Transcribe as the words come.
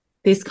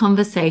This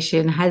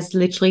conversation has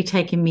literally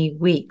taken me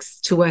weeks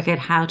to work out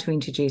how to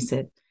introduce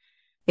it.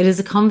 It is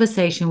a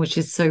conversation which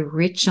is so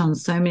rich on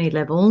so many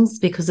levels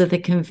because of the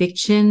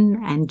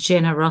conviction and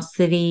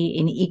generosity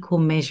in equal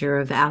measure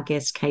of our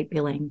guest, Kate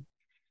Billing.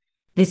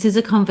 This is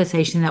a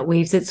conversation that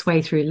weaves its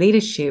way through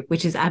leadership,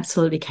 which is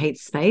absolutely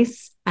Kate's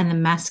space, and the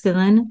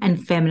masculine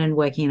and feminine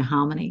working in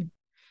harmony.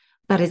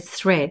 But its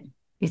thread,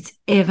 its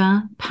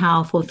ever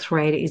powerful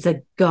thread, is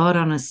a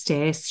God-honest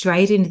stare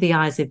straight into the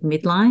eyes of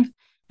midlife,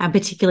 and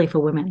particularly for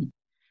women.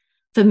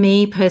 For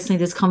me personally,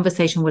 this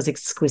conversation was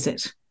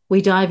exquisite.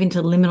 We dive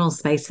into liminal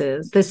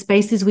spaces, the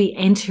spaces we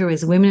enter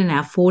as women in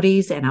our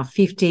 40s and our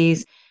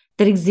 50s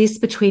that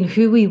exist between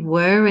who we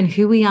were and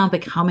who we are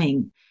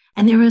becoming.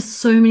 And there are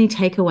so many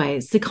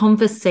takeaways. The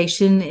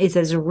conversation is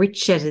as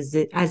rich as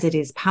it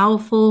is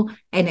powerful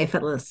and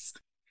effortless.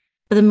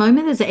 But the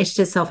moment that's etched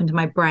itself into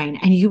my brain,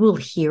 and you will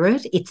hear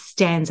it, it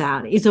stands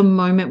out, is a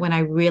moment when I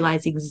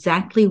realize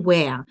exactly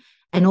where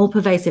an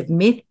all-pervasive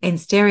myth and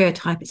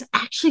stereotype is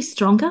actually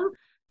stronger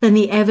than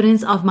the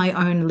evidence of my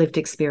own lived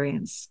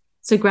experience.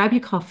 So grab your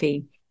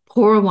coffee,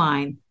 pour a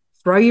wine,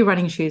 throw your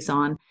running shoes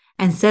on,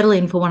 and settle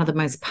in for one of the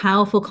most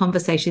powerful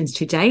conversations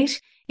to date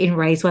in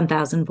Raise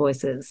 1000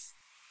 Voices.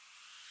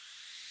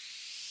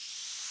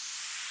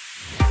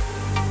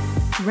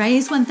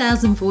 Raise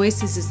 1000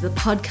 Voices is the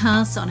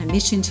podcast on a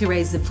mission to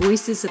raise the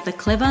voices of the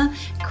clever,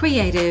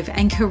 creative,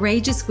 and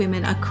courageous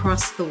women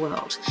across the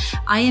world.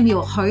 I am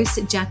your host,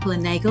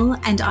 Jacqueline Nagel,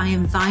 and I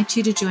invite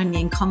you to join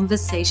me in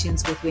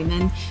conversations with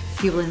women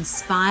who will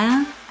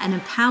inspire and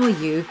empower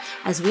you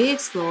as we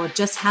explore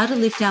just how to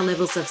lift our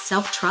levels of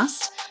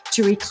self-trust,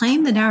 to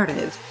reclaim the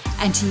narrative,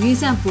 and to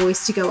use our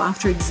voice to go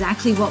after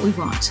exactly what we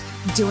want,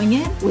 doing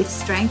it with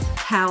strength,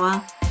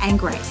 power, and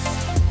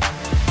grace.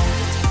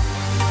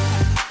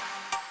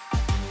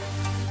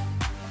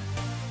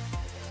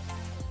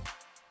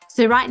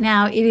 So right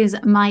now, it is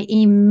my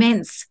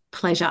immense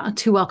pleasure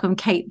to welcome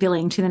Kate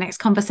Billing to the next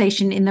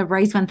conversation in the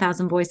Raise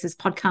 1000 Voices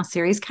podcast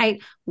series.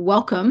 Kate,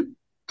 welcome.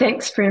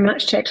 Thanks very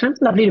much, Jacqueline.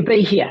 Lovely to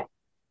be here.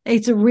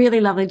 It's really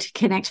lovely to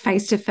connect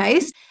face to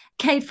face.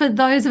 Kate, for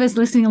those of us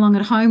listening along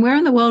at home, where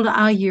in the world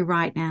are you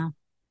right now?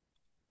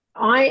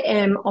 I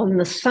am on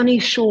the sunny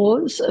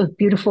shores of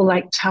beautiful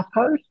Lake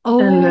Taupo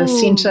in the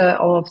centre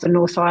of the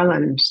North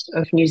Island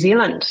of New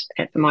Zealand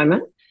at the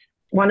moment.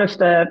 One of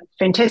the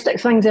fantastic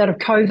things out of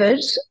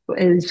COVID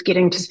is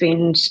getting to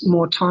spend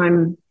more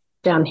time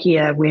down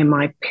here where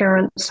my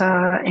parents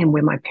are and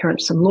where my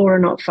parents-in-law are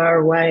not far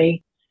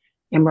away,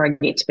 and where I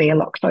get to be a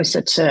lot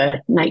closer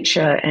to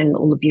nature and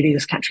all the beauty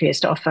this country has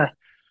to offer.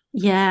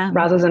 Yeah.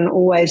 Rather than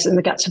always in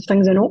the guts of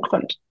things in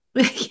Auckland.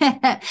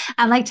 Yeah,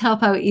 and Lake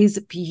Taupo is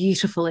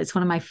beautiful. It's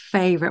one of my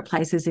favourite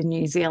places in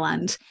New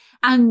Zealand.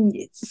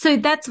 So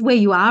that's where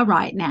you are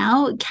right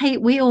now.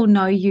 Kate, we all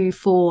know you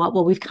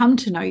we've come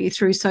to know you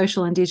through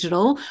social and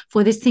digital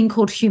for this thing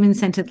called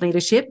human-centered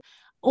leadership.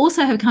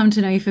 Also have come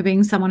to know you for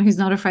being someone who's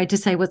not afraid to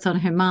say what's on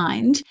her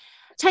mind.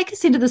 Take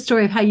us into the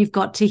story of how you've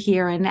got to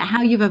here and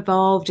how you've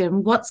evolved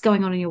and what's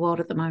going on in your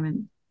world at the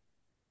moment.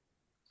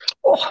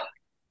 Oh,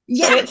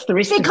 yeah, so that's the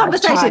rest big of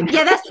conversation. Our time.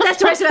 Yeah, that's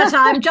the rest of our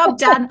time. Job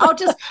done. I'll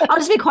just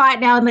be quiet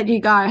now and let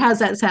you go. How's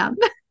that sound?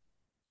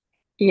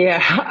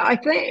 Yeah, I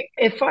think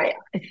if I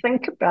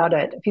think about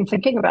it, I've been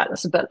thinking about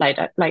this a bit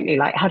lately,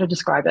 like how to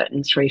describe it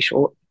in three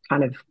short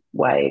kind of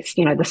ways.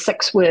 You know, the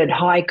 6-word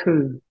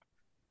haiku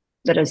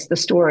that is the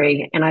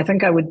story. And I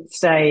think I would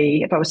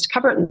say, if I was to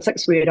cover it in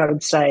 6 words, I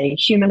would say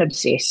human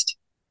obsessed,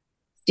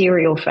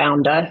 serial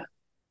founder,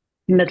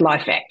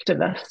 midlife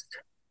activist.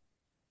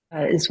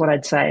 Is what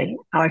I'd say.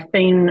 I've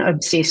been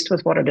obsessed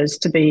with what it is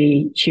to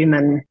be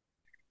human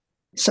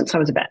since I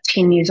was about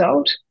 10 years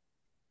old,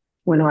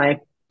 when I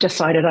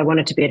decided I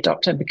wanted to be a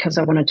doctor because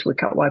I wanted to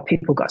work out why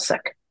people got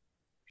sick,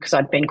 because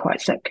I'd been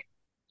quite sick.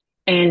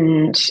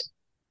 And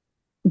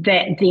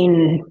that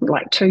then,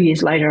 like 2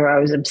 years later, I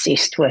was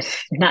obsessed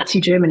with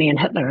Nazi Germany and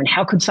Hitler, and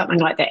how could something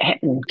like that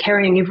happen?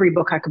 Carrying every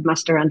book I could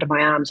muster under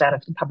my arms out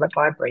of the public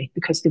library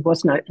because there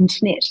was no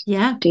internet,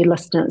 dear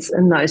listeners,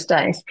 in those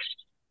days.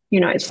 You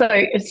know, so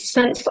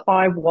since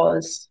I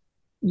was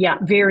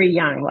very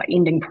young, like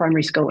ending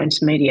primary school,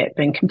 intermediate,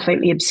 being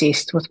completely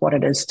obsessed with what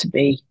it is to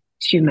be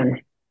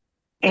human,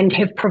 and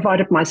have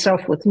provided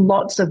myself with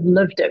lots of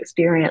lived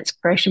experience,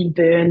 crash and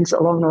burns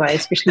along the way,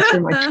 especially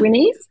through my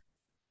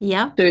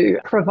 20s, to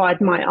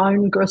provide my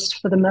own grist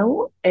for the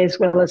mill, as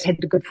well as had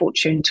the good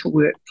fortune to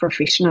work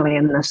professionally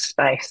in this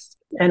space,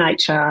 in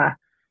HR,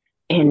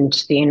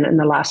 and then in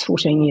the last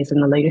 14 years in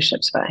the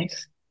leadership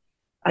space.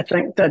 I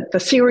think that the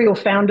serial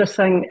founder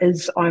thing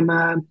is I'm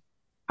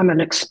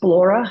an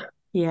explorer.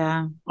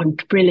 Yeah. I'm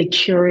really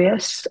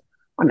curious.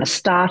 I'm a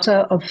starter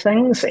of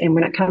things. And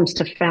when it comes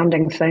to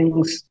founding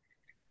things,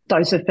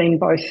 those have been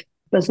both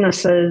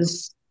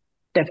businesses,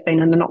 they've been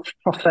in the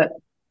not-for-profit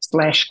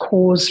 /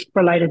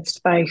 cause-related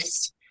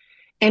space,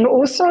 and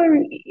also,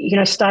 you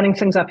know, starting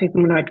things up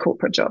even when I had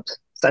corporate jobs.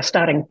 So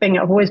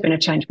I've always been a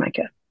change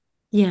maker.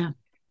 Yeah.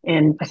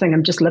 And I think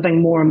I'm just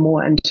living more and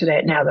more into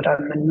that now that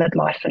I'm in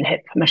midlife and have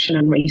permission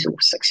and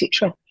resource,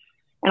 etc.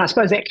 And I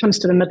suppose that comes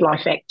to the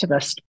midlife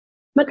activist.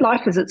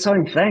 Midlife is its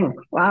own thing.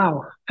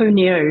 Wow, who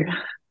knew?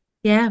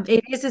 Yeah,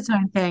 it is its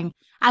own thing.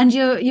 And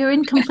you're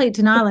in complete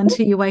denial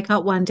until you wake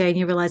up one day and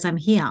you realize I'm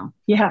here.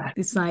 Yeah,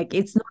 It's like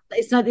it's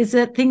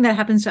a thing that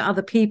happens to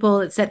other people.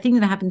 It's that thing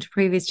that happened to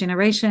previous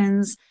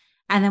generations.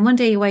 And then one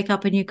day you wake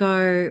up and you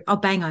go, oh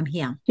bang, I'm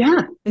here.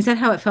 yeah. Is that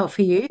how it felt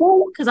for you?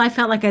 Well, Because I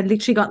felt like I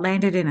literally got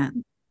landed in it.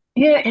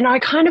 yeah, and I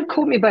kind of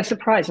caught me by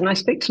surprise. And I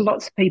speak to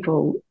lots of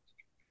people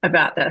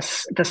about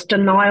this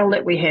denial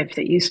that we have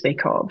that you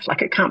speak of.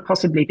 Like it can't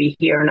possibly be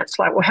here. And it's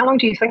like, well, how long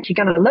do you think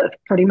you're going to live?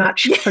 Pretty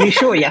much, pretty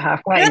sure you're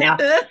halfway now.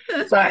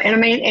 So, and I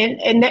mean,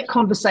 and that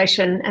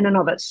conversation in and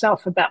of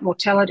itself about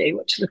mortality,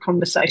 which is a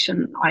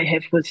conversation I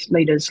have with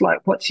leaders, like,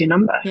 what's your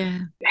number?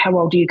 Yeah. How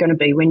old are you going to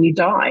be when you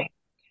die?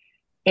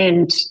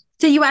 And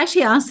So you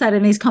actually ask that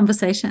in these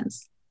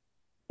conversations.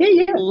 yeah,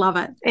 yeah. Love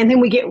it. And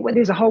then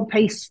there's a whole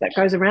piece that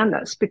goes around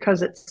this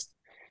because it's,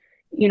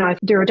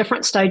 there are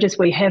different stages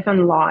we have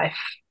in life.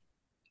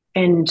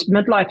 And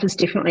midlife is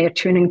definitely a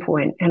turning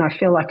point. And I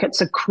feel like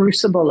it's a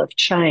crucible of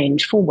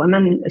change for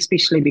women,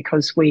 especially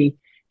because we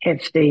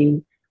have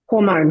the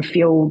hormone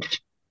fueled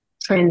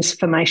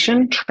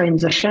transition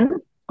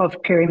of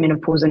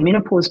perimenopause and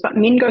menopause, but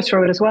men go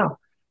through it as well.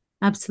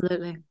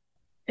 Absolutely.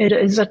 It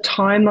is a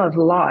time of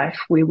life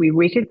where we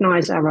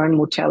recognize our own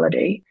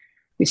mortality.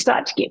 We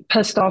start to get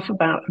pissed off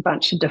about a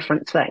bunch of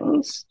different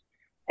things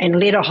and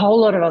let a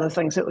whole lot of other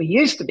things that we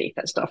used to be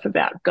pissed off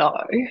about go.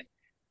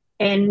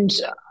 And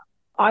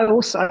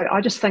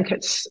I just think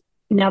it's,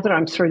 now that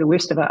I'm through the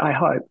worst of it, I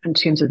hope, in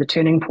terms of the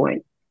turning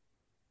point,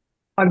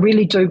 I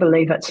really do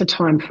believe it's a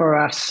time for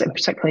us, and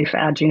particularly for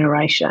our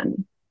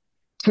generation,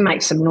 to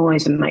make some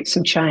noise and make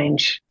some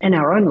change in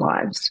our own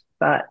lives,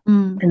 but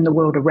in the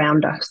world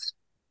around us.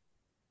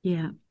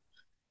 Yeah.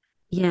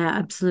 Yeah,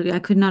 absolutely. I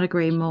could not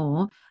agree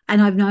more.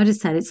 And I've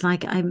noticed that it's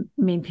like, I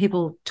mean,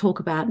 people talk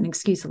about, and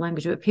excuse the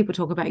language, but people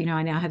talk about,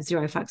 I now have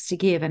zero fucks to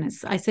give. And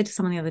I said to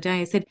someone the other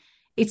day, I said,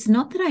 it's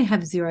not that I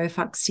have zero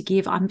fucks to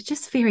give. I'm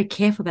just very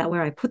careful about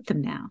where I put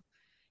them now.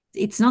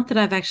 It's not that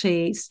I've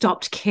actually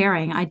stopped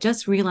caring. I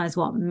just realize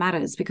what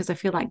matters because I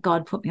feel like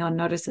God put me on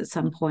notice at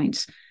some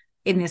point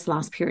in this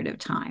last period of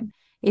time.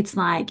 It's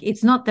like,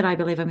 it's not that I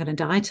believe I'm going to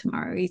die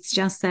tomorrow. It's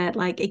just that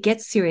like it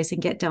gets serious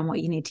and get done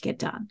what you need to get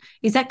done.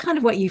 Is that kind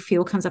of what you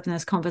feel comes up in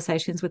those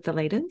conversations with the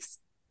leaders?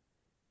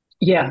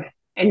 Yeah.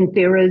 And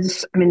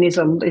there's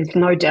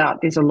no doubt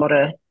there's a lot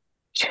of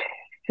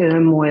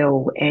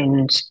turmoil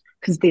and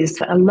because there's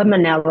a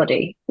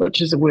liminality,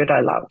 which is a word I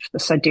love,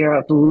 this idea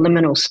of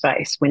liminal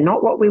space. We're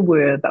not what we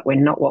were, but we're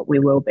not what we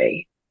will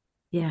be.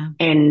 Yeah.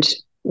 And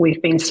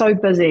we've been so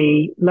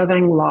busy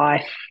living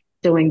life,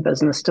 doing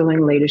business,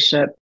 doing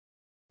leadership,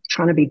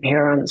 trying to be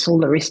parents, all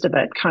the rest of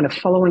it, kind of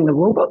following the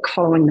rule book,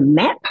 following the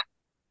map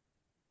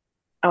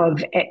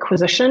of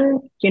acquisition,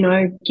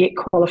 get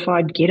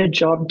qualified, get a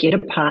job, get a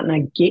partner,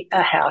 get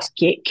a house,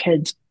 get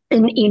kids,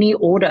 in any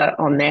order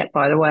on that,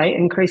 by the way,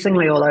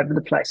 increasingly all over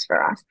the place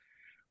for us,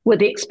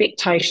 with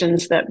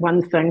expectations that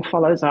one thing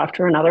follows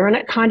after another. And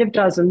it kind of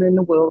does. And then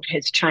the world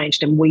has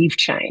changed and we've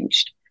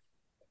changed.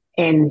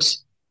 And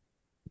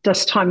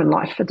this time in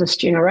life for this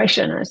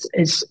generation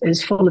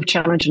is full of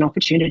challenge and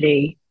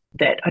opportunity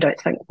that I don't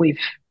think we've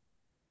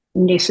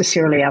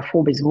necessarily, our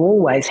forebears have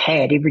always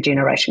had. Every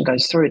generation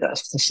goes through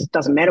this. This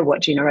doesn't matter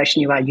what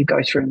generation you are, you go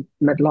through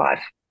midlife.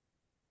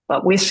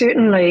 But we're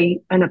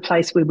certainly in a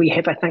place where we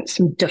have, I think,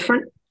 some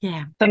different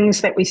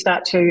things that we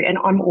start to, and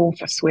I'm all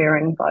for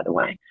swearing, by the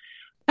way.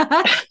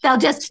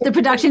 The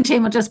production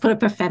team will just put a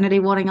profanity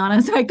warning on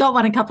us. So I got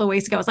one a couple of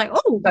weeks ago. I was like,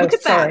 oh, look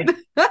at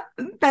that.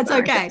 That's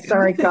okay.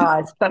 Sorry,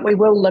 guys, but we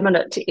will limit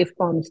it to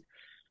F-bombs.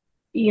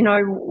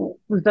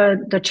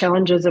 The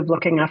challenges of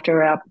looking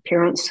after our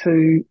parents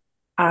who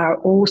are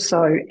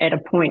also at a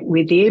point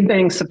where they're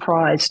being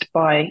surprised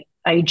by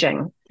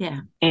aging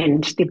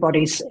and their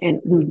bodies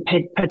and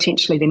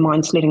potentially their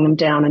minds letting them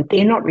down, and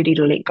they're not ready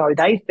to let go.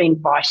 They've been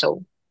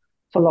vital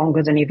for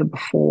longer than ever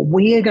before.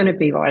 We are going to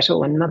be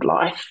vital in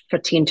midlife for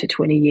 10 to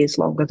 20 years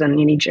longer than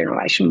any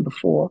generation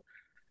before.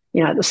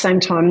 At the same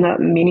time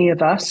that many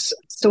of us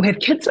still have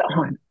kids at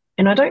home.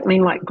 And I don't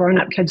mean like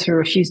grown-up kids who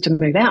refuse to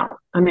move out.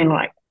 I mean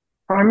like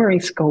primary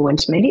school,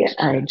 intermediate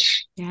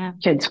age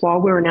kids while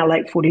we're in our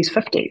late 40s,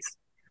 50s.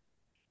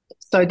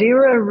 So there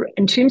are,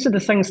 in terms of the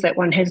things that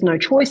one has no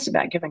choice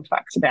about giving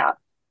fucks about,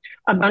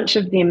 a bunch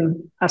of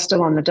them are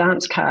still on the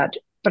dance card.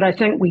 But I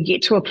think we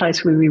get to a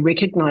place where we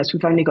recognise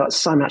we've only got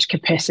so much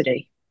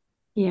capacity.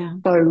 Yeah.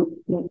 So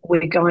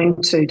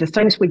the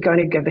things we're going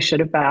to give a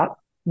shit about,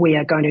 we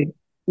are going to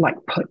like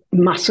put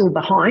muscle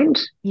behind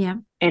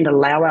and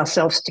allow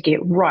ourselves to get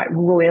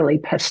royally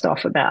pissed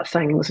off about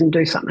things and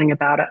do something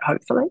about it,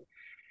 hopefully.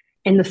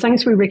 And the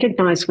things we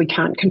recognise we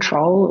can't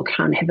control or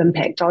can't have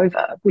impact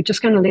over, we're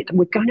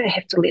going to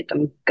have to let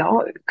them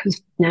go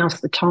because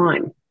now's the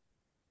time.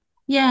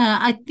 Yeah,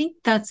 I think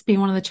that's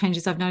been one of the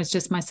changes I've noticed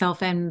just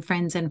myself and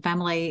friends and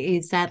family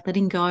is that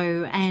letting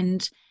go.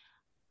 And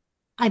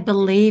I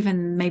believe,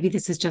 and maybe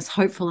this is just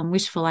hopeful and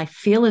wishful, I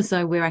feel as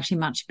though we're actually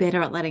much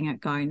better at letting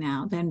it go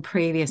now than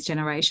previous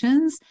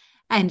generations.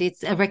 And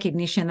it's a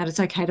recognition that it's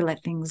okay to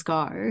let things go.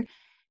 I'm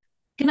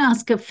going to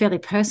ask a fairly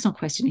personal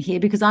question here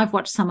because I've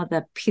watched some of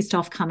the pissed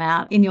off come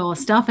out in your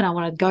stuff and I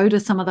want to go to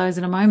some of those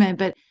in a moment.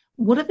 But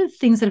what are the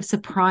things that have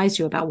surprised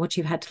you about what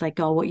you've had to let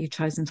go, what you've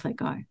chosen to let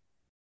go?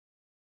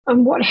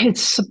 And what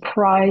has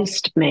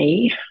surprised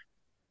me,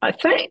 I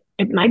think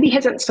it maybe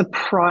hasn't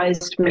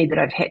surprised me that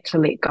I've had to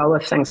let go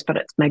of things, but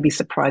it's maybe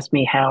surprised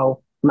me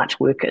how much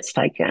work it's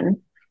taken,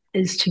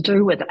 is to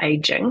do with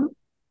aging.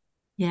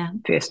 Yeah.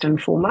 First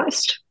and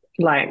foremost,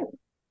 like,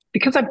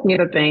 because I've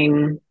never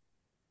been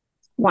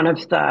one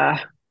of the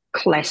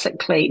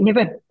classically,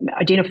 never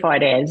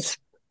identified as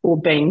or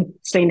been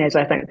seen as,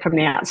 I think, from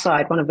the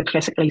outside, one of the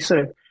classically sort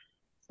of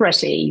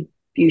pretty,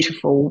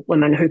 beautiful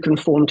women who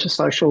conform to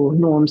social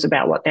norms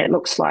about what that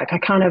looks like. I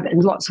kind of, in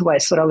lots of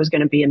ways, thought I was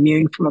going to be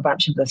immune from a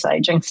bunch of this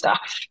aging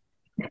stuff.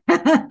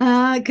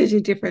 Because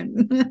you're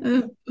different.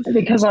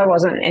 Because I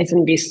wasn't as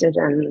invested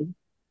in,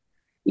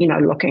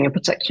 looking a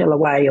particular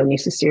way or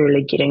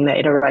necessarily getting the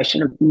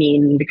adoration of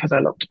men because I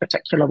looked a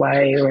particular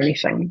way or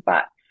anything.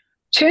 But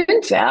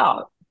turns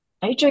out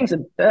aging's a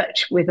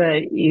bitch, whether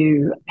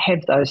you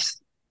have those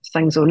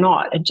things or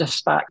not.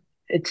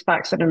 It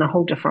sparks it in a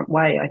whole different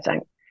way, I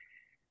think.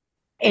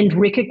 And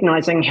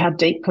recognizing how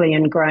deeply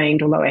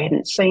ingrained, although I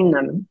hadn't seen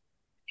them,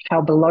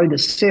 how below the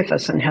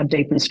surface and how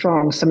deep and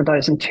strong some of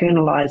those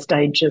internalized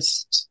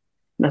ageist,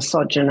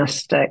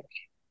 misogynistic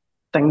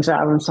things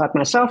are inside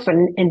myself,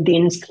 and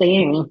then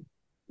seeing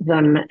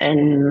them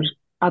in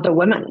other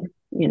women,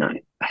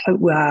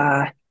 who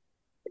are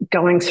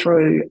going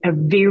through a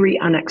very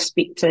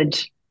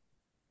unexpected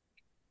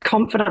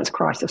confidence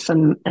crisis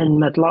in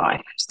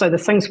midlife. So the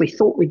things we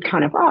thought we'd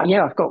kind of, oh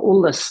yeah, I've got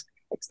all this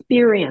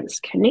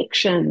experience,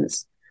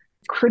 connections,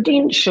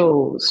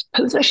 credentials,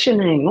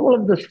 positioning, all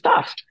of the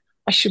stuff.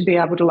 I should be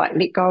able to let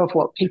go of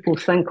what people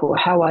think or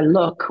how I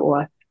look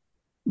or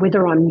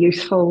whether I'm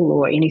youthful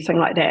or anything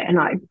like that. And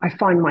I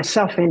find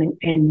myself and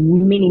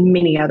many,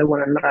 many other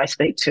women that I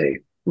speak to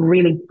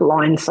really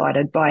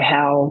blindsided by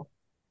how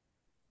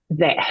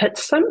that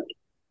hits them.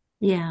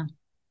 Yeah.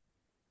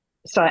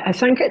 So I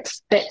think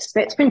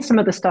that's been some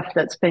of the stuff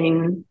that's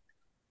been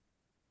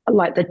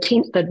like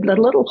the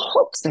little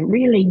hooks are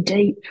really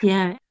deep.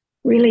 Yeah.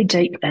 Really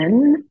deep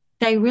in.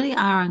 They really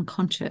are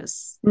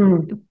unconscious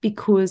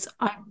because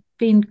I've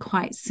been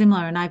quite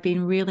similar and I've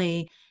been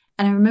really,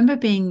 and I remember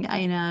being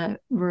in a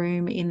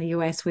room in the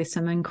US with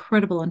some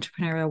incredible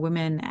entrepreneurial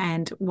women,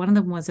 and one of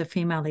them was a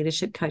female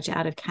leadership coach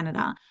out of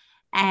Canada.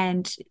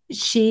 And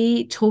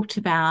she talked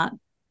about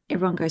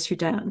everyone goes through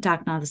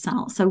dark night of the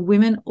soul. So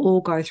women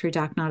all go through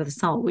dark night of the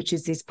soul, which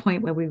is this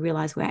point where we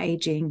realize we're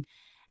aging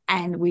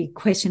and we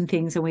question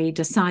things and we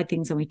decide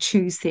things and we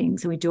choose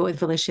things and we do it with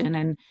volition.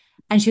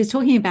 And she was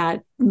talking about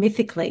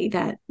mythically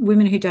that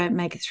women who don't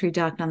make it through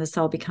dark night of the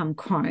soul become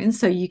crones.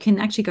 So you can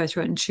actually go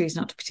through it and choose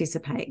not to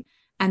participate.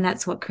 And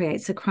that's what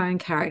creates a crone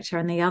character.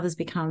 And the others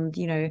become,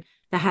 the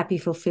happy,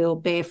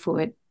 fulfilled,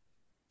 barefoot,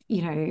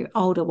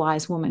 older,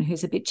 wise woman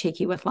who's a bit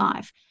cheeky with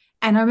life.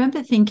 And I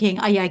remember thinking,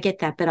 oh yeah, I get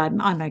that, but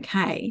I'm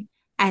okay.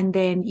 And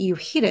then you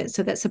hit it.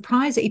 So that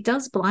surprise, it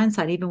does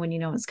blindside even when you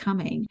know it's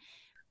coming.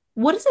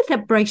 What is it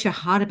that breaks your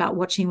heart about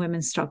watching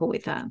women struggle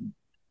with that?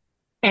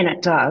 And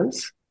it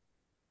does.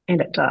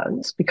 And it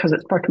does, because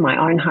it's broken my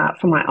own heart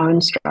for my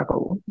own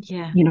struggle.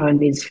 Yeah.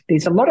 And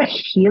there's a lot of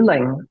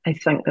healing, I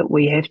think, that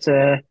we have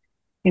to,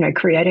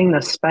 creating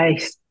this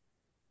space.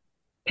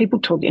 People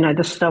talk,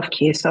 the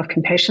self-care,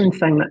 self-compassion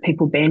thing that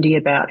people bandy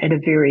about at a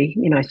very,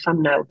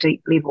 thumbnail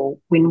deep level,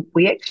 when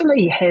we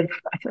actually have,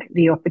 I think,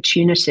 the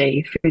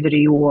opportunity further to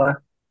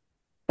your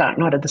dark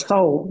night of the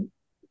soul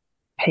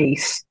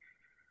piece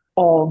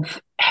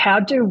of how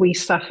do we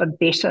suffer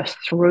better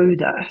through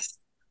this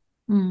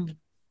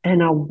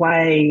in a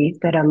way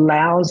that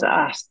allows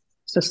us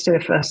to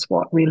surface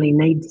what really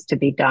needs to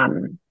be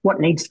done, what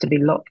needs to be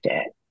looked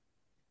at.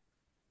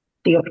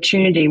 The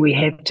opportunity we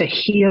have to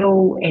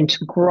heal and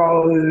to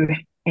grow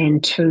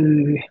and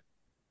to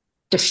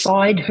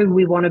decide who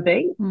we want to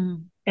be.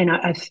 And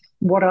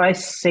what I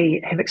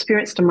have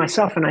experienced in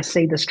myself, and I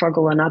see the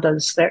struggle in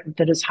others that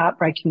is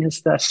heartbreaking,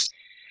 is this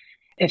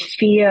a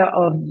fear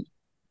of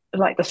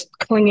like this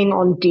clinging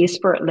on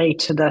desperately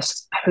to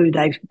this who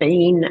they've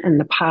been in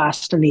the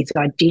past and these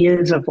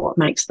ideas of what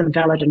makes them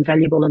valid and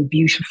valuable and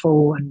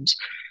beautiful and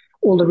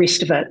all the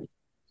rest of it,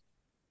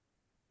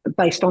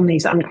 based on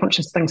these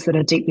unconscious things that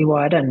are deeply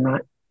wired in,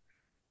 right?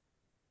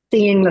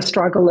 Seeing the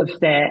struggle of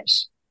that,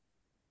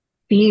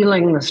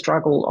 feeling the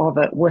struggle of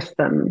it with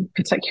them,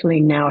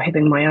 particularly now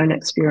having my own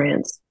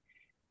experience,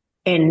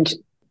 and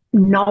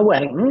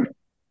knowing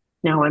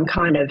now I'm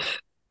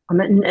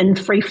in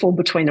free fall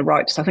between the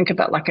ropes. I think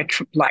about like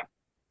like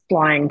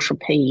flying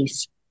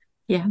trapeze.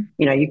 Yeah.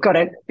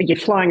 You're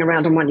flying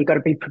around on one, you've got to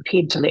be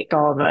prepared to let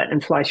go of it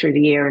and fly through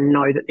the air and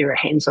know that there are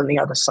hands on the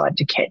other side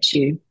to catch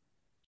you.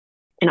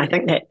 And I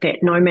think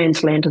that no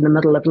man's land in the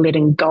middle of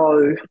letting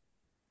go,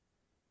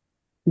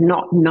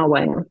 not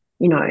knowing,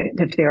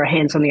 if there are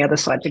hands on the other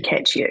side to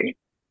catch you,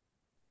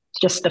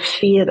 just the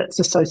fear that's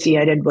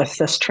associated with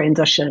this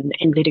transition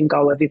and letting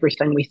go of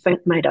everything we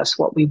think made us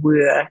what we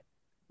were,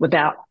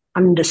 without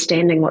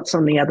understanding what's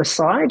on the other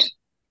side.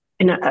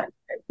 And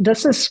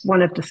this is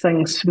one of the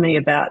things for me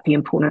about the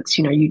importance,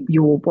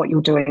 what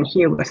you're doing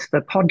here with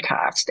the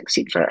podcast,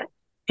 etc.,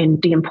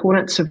 and the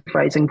importance of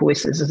raising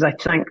voices is, I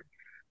think,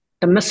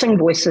 the missing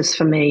voices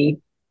for me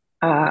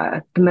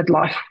are the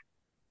midlife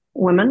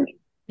women.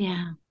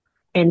 Yeah.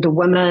 And the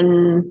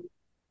women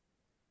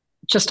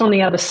just on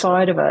the other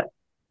side of it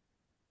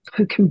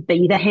who can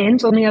be the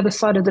hands on the other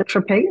side of the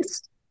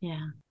trapeze.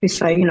 Yeah. Who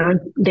say,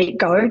 let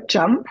go,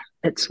 jump.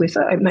 It's worth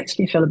it. It makes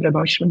me feel a bit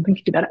emotional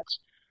thinking about it.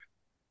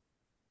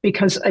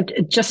 Because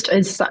it just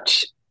is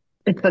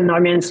it's a no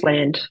man's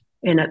land,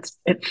 and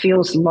it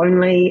feels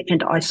lonely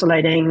and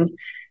isolating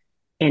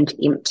and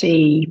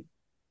empty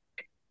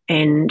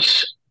and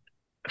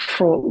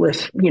fraught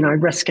with,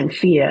 risk and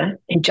fear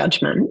and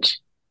judgment.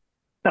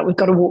 But we've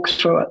got to walk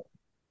through it.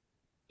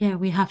 Yeah,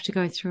 we have to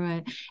go through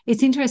it.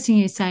 It's interesting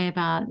you say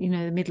about, the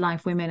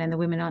midlife women, and the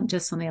women aren't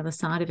just on the other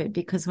side of it,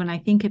 because when I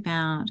think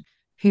about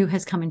who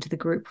has come into the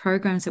group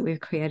programs that we've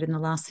created in the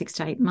last 6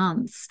 to 8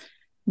 months,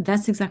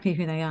 that's exactly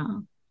who they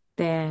are.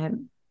 They're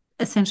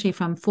essentially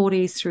from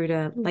 40s through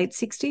to late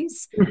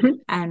 60s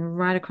and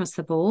right across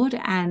the board.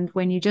 And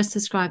when you just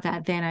described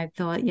that, then I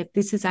thought, yeah,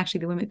 this is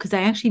actually the women, because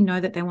they actually know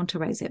that they want to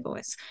raise their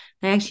voice.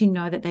 They actually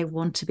know that they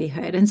want to be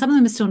heard. And some of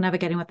them are still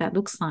navigating what that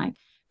looks like.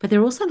 But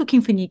they're also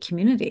looking for new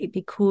community,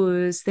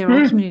 because their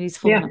old community's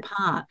fallen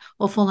apart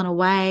or fallen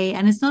away.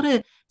 And it's not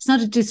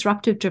a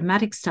disruptive,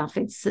 dramatic stuff.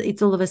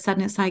 It's all of a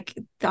sudden, it's like,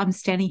 I'm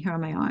standing here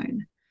on my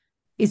own.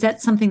 Is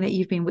that something that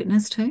you've been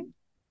witness to?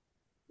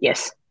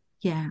 Yes.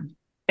 Yeah.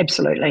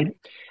 Absolutely.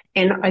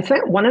 And I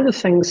think one of the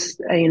things,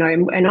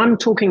 and I'm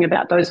talking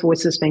about those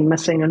voices being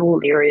missing in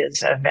all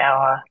areas of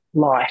our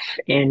life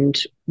and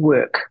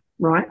work,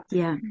 right?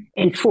 Yeah.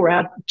 And for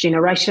our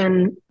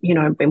generation,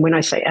 and when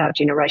I say our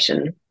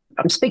generation,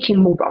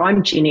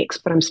 I'm Gen X,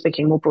 but I'm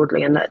speaking more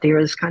broadly in that there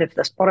is kind of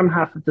this bottom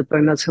half of the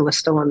boomers who are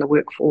still in the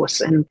workforce,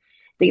 and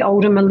the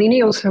older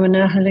millennials who are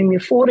now hitting their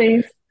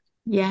 40s.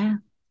 Yeah.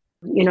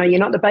 You're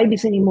not the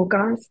babies anymore,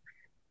 guys.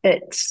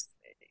 It's,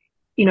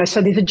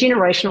 so there's a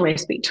generational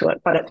aspect to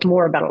it, but it's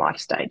more about a life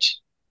stage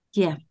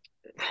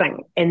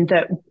thing. And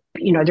that,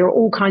 there are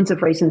all kinds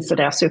of reasons that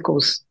our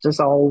circles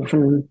dissolve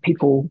and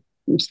people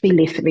see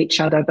less of each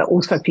other, but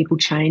also people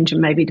change.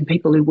 And maybe the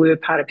people who were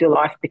part of your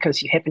life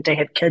because you happen to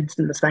have kids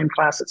in the same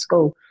class at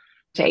school,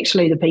 to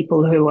actually the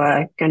people who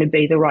are going to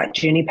be the right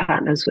journey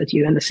partners with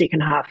you in the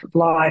second half of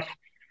life.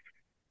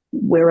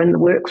 We're in the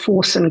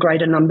workforce in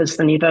greater numbers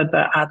than ever,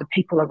 but are the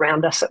people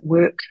around us at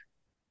work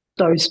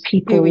those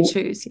people who we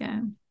choose?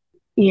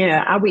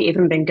 Yeah, are we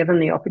even been given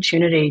the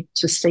opportunity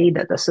to see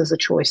that this is a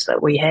choice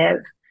that we have?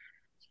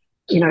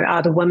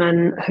 Are the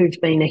women who've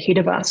been ahead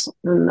of us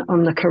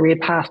on the career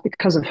path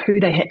because of who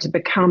they had to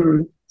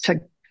become to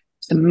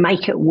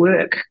make it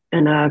work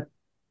in the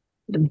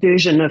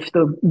version of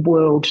the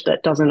world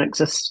that doesn't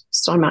exist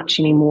so much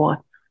anymore?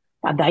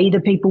 Are they the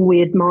people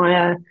we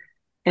admire?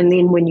 And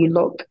then when you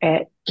look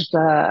at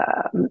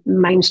the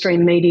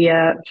mainstream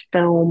media,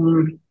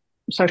 film,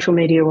 social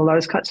media, all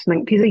those kinds of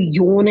things, there's a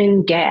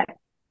yawning gap.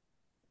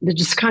 They're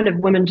just kind of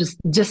women just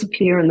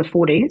disappear in the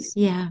 40s.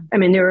 Yeah. I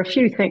mean, there are a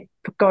few, thank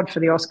God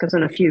for the Oscars,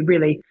 and a few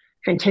really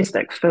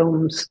fantastic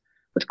films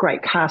with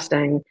great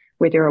casting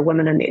where there are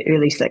women in their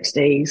early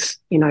 60s,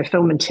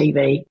 film and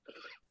TV,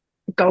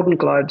 Golden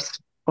Globes,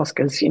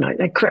 Oscars,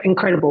 they're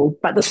incredible.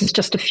 But this is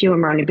just a few,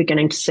 and we're only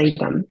beginning to see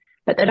them.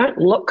 But they don't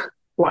look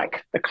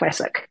like the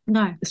classic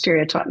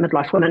stereotype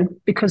midlife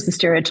women, because the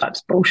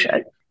stereotype's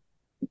bullshit.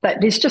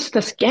 But there's just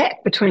this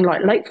gap between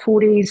like late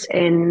 40s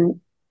and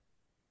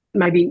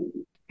maybe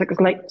like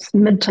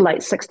mid to late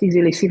 60s,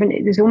 early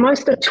 70s. There's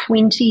almost a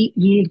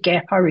 20-year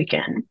gap, I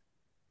reckon,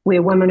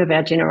 where women of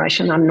our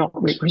generation are not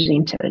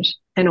represented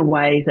in a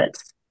way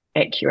that's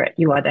accurate.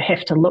 You either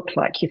have to look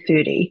like you're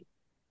 30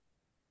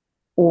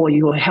 or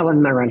you're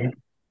Helen Mirren.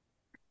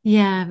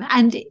 Yeah.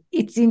 And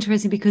it's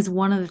interesting because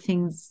one of the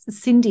things,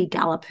 Cindy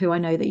Gallup, who I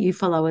know that you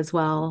follow as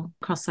well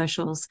across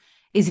socials,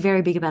 is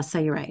very big about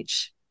say your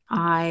age.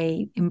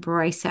 I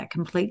embrace that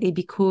completely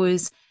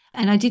because,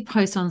 and I did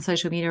post on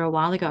social media a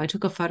while ago, I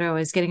took a photo, I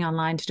was getting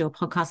online to do a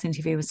podcast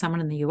interview with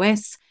someone in the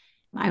US.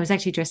 I was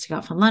actually dressed to go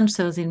out for lunch,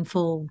 so I was in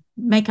full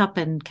makeup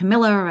and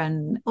Camilla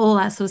and all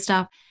that sort of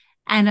stuff.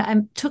 And I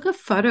took a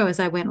photo as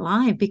I went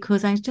live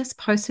because I just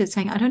posted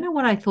saying, I don't know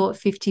what I thought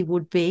 50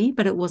 would be,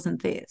 but it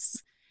wasn't this.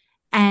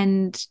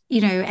 And,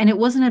 and it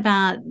wasn't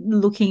about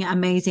looking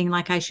amazing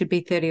like I should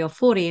be 30 or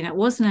 40. And it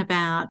wasn't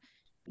about,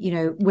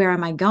 where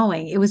am I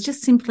going? It was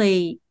just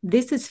simply,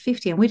 this is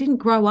 50 and we didn't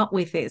grow up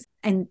with this.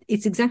 And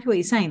it's exactly what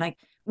you're saying. Like,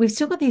 we've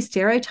still got these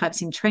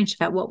stereotypes entrenched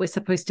about what we're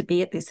supposed to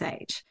be at this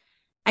age.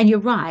 And you're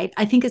right.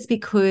 I think it's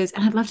because,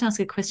 and I'd love to ask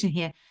a question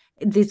here,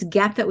 this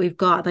gap that we've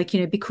got,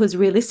 because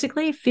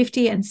realistically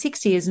 50 and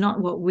 60 is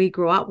not what we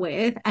grew up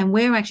with. And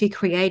we're actually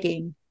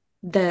creating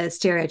the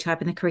stereotype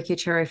and the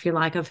caricature, if you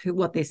like, of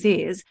what this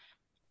is.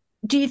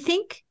 Do you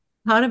think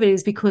part of it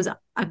is because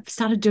I've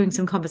started doing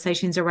some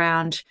conversations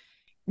around,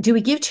 do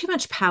we give too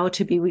much power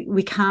to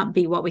we can't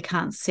be what we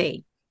can't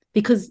see?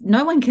 because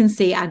no one can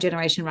see our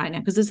generation right now,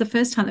 because it's the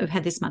first time that we've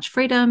had this much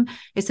freedom.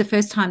 It's the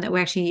first time that we're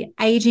actually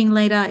aging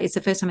later. It's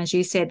the first time, as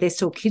you said, there's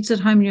still kids at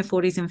home in your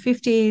 40s and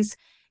 50s.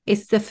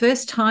 It's the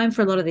first time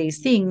for a lot of these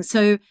things.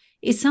 So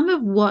is some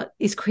of what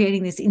is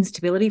creating this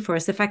instability for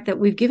us the fact that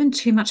we've given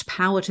too much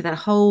power to that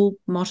whole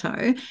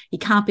motto, you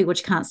can't be what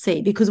you can't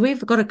see, because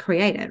we've got to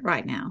create it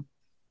right now?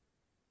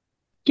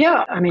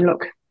 Yeah, I mean,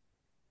 look,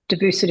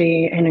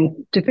 diversity,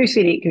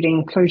 equity,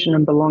 inclusion,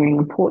 and belonging,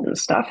 important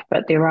stuff.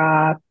 But there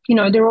are,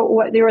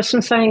 there are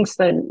some sayings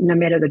that, no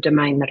matter the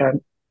domain, that are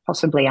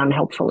possibly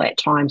unhelpful at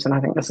times, and I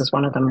think this is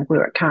one of them,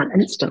 where it can't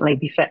instantly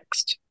be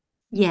fixed.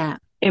 Yeah.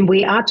 And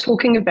we are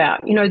talking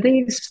about,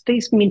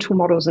 these mental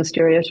models and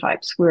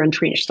stereotypes were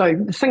entrenched. So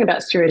the thing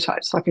about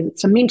stereotypes, like,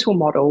 it's a mental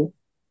model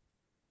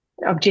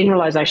of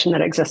generalization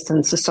that exists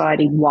in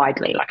society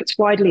widely, like it's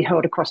widely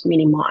held across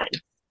many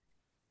minds.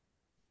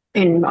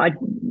 And I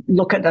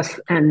look at this,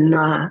 and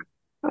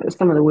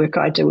some of the work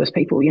I do with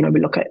people, we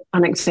look at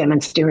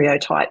unexamined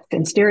stereotypes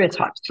and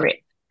stereotype threat,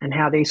 and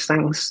how these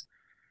things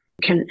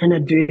can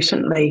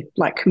inadvertently,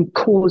 can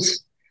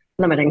cause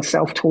limiting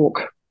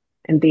self-talk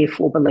and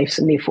therefore beliefs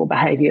and therefore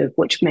behaviour,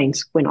 which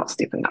means we're not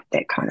stepping up,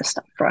 that kind of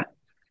stuff, right?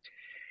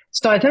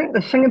 So I think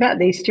the thing about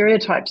these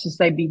stereotypes is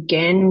they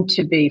began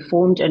to be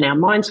formed in our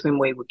minds when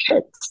we were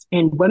kids,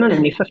 and women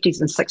in their 50s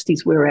and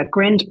 60s were our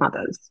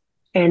grandmothers.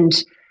 And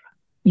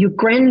your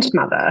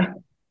grandmother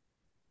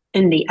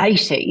in the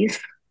 80s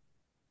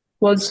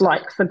was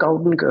like the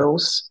Golden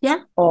Girls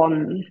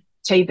on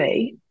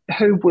TV,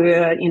 who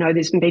were,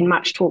 there's been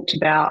much talked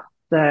about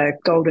the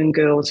Golden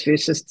Girls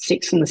versus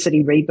Sex and the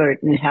City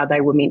reboot, and how they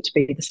were meant to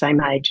be the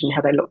same age and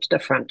how they looked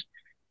different.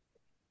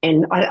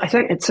 And I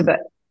think it's a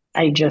bit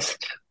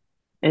ageist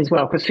as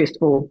well, because first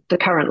of all, the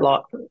current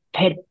lot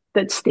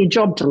it's their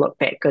job to look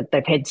that good.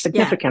 They've had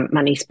significant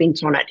money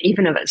spent on it,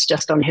 even if it's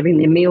just on having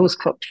their meals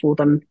cooked for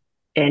them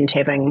and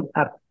having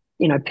a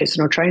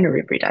personal trainer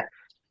every day.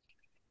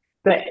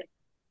 But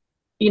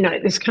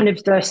there's kind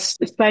of this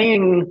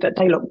saying that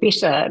they look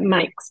better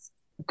makes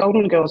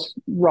Golden Girls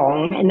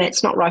wrong, and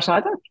that's not right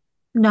either.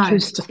 No.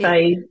 Who's to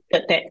say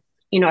that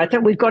I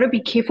think we've got to be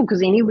careful,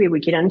 because anywhere we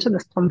get into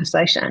this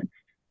conversation,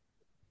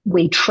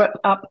 we trip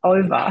up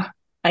over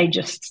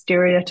ageist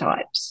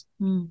stereotypes.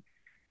 And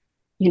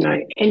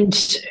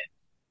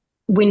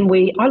when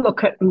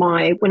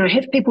I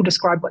have people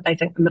describe what they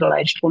think the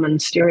middle-aged woman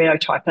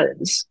stereotype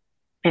is,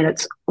 and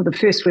it's the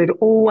first word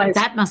always...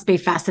 That must be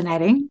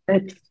fascinating.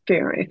 It's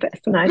very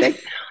fascinating.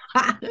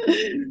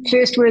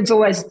 First word's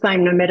always the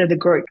same, no matter the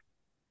group.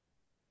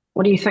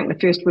 What do you think the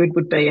first word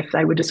would be if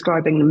they were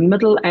describing the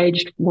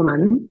middle-aged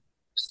woman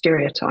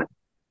stereotype?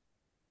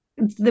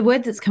 The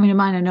word that's coming to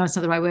mind, I know it's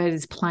not the right word,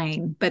 is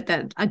plain, but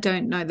that I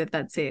don't know that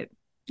that's it.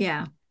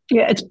 Yeah.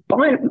 Yeah, it's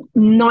by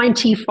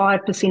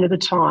 95% of the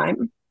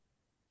time,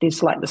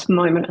 there's like this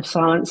moment of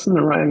silence in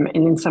the room,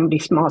 and then somebody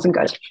smiles and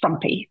goes,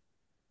 frumpy.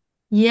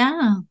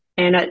 Yeah.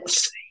 And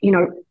it's,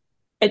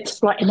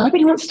 it's like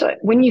nobody wants to,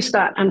 when you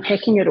start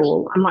unpacking it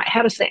all, I'm like,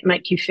 how does that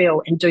make you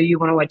feel? And do you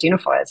want to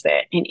identify as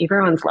that? And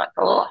everyone's like,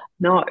 oh,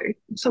 no.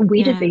 So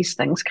where did these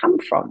things come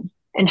from?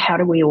 And how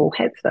do we all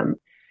have them?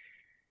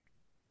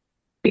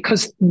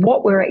 Because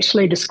what we're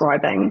actually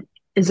describing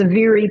is a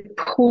very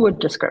poor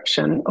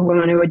description of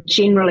women who are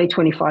generally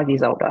 25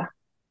 years older.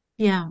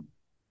 Yeah.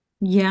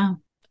 Yeah,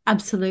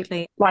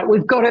 absolutely. Like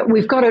we've got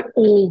it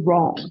all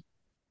wrong.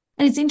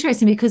 And it's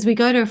interesting because we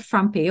go to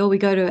frumpy, or we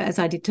go to, as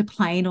I did, to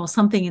plain or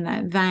something in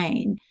that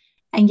vein.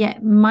 And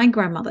yet my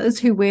grandmothers,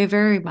 who were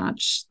very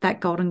much that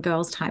Golden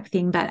Girls type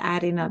thing, but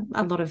add in a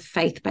lot of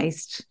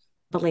faith-based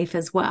belief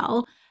as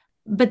well,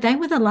 but they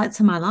were the lights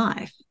of my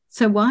life.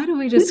 So why do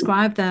we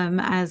describe them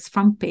as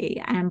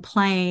frumpy and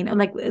plain?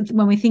 Like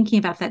when we're thinking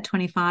about that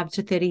 25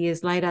 to 30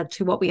 years later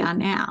to what we are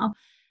now,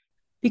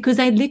 because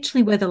they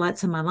literally were the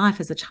lights of my life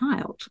as a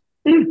child.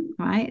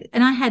 Right.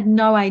 And I had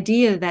no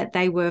idea that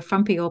they were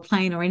frumpy or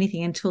plain or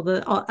anything until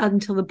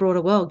the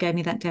broader world gave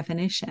me that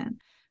definition.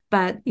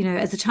 But,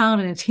 as a child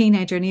and a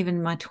teenager and even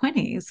in my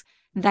 20s,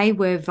 they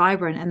were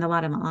vibrant and the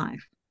light of my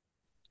life.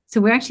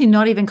 So we're actually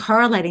not even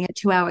correlating it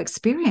to our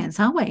experience,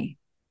 are we?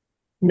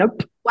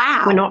 Nope.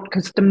 Wow. We're not,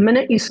 because the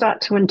minute you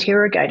start to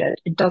interrogate it,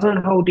 it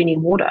doesn't hold any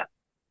water.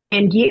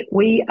 And yet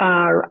we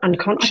are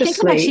unconsciously... I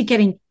think I'm actually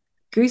getting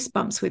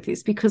goosebumps with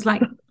this, because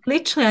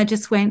literally I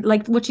just went,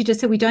 like what you just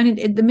said,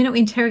 the minute we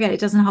interrogate it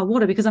doesn't hold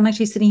water, because I'm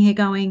actually sitting here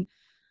going,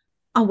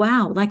 oh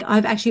wow, like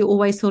I've actually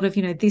always thought of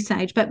this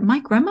age, but my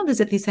grandmothers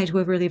at this age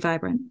were really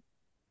vibrant.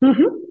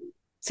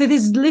 So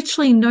there's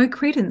literally no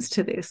credence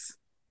to this.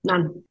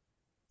 None.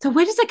 So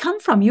where does it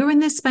come from? You're in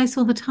this space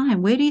all the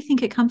time. Where do you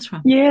think it comes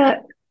from? Yeah.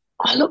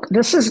 Oh, look,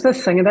 this is the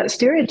thing about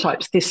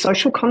stereotypes. They're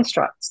social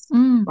constructs,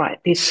 right?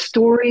 There's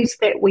stories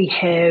that we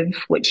have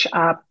which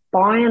are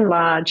by and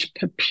large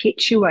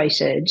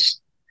perpetuated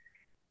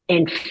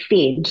and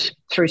fed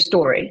through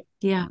story.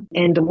 Yeah.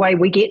 And the way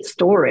we get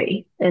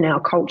story in our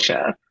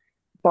culture,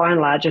 by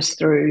and large, is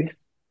through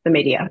the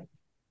media.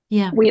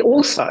 Yeah. We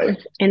also,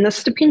 and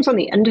this depends on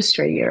the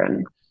industry you're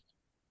in,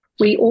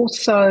 we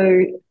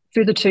also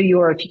further to you,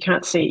 or if you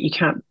can't see it, you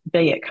can't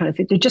be it kind of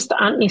thing. They just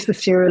aren't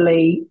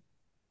necessarily,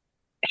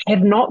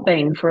 have not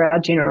been for our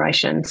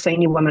generation,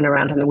 senior women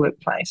around in the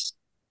workplace,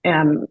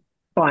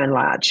 by and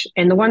large.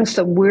 And the ones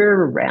that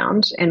were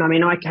around, and I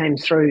mean, I came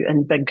through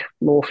in big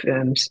law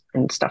firms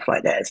and stuff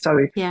like that.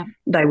 So Yeah.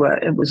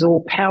 it was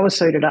all power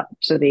suited up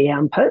to the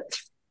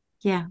armpits.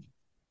 Yeah.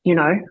 You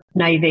know,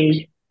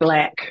 navy,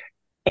 black,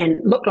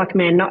 and looked like a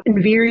man, not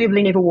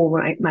invariably never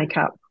wore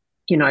makeup,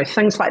 you know,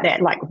 things like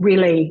that, like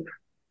really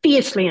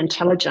fiercely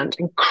intelligent,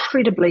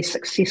 incredibly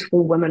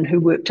successful women who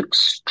worked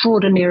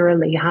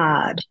extraordinarily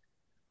hard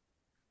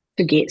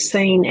to get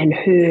seen and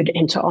heard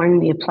and to own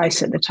their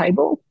place at the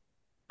table.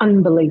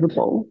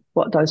 Unbelievable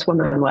what those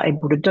women were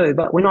able to do.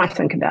 But when I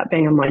think about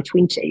being in my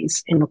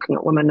 20s and looking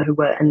at women who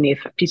were in their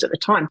 50s at the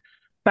time,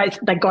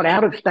 they got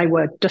out of,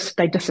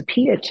 they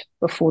disappeared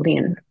before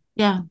then.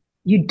 Yeah.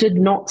 You did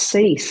not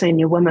see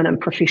senior women in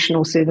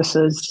professional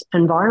services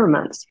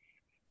environments.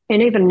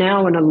 And even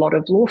now in a lot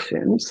of law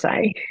firms,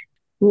 say,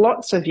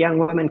 lots of young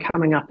women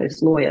coming up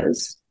as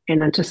lawyers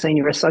and into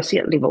senior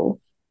associate level.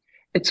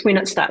 It's when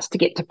it starts to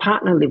get to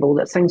partner level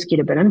that things get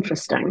a bit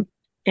interesting.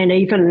 And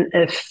even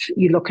if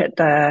you look at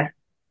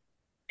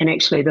and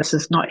actually this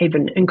is not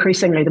even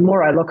increasingly, the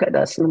more I look at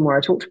this and the more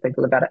I talk to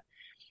people about it,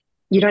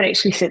 you don't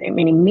actually see that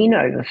many men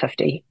over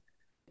 50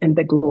 in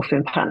big law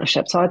firm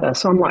partnerships either.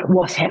 So I'm like,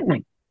 what's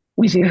happening?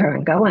 Where's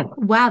everyone going?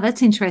 Wow,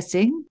 that's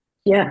interesting.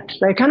 Yeah,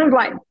 they're kind of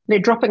like, they're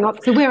dropping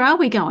off. So where are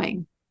we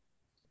going?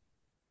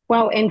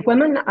 Well, and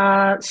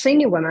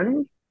senior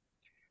women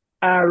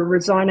are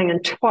resigning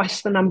in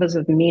twice the numbers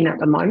of men at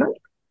the moment,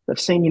 of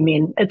senior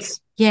men.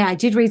 Yeah, I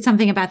did read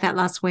something about that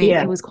last week.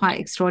 Yeah. It was quite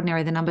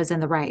extraordinary, the numbers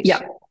and the rate.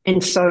 Yeah,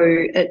 and so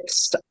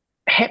it's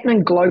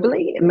happening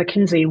globally.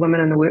 McKinsey Women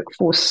in the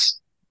Workforce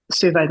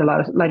survey,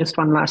 the latest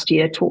one last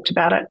year, talked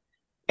about it.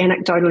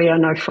 Anecdotally, I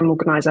know from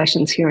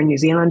organisations here in New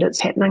Zealand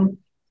it's happening,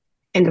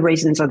 and the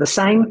reasons are the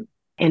same,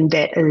 and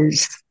that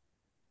is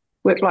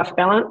work-life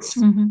balance,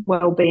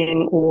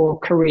 well-being, or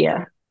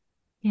career.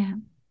 Yeah.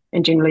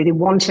 And generally they're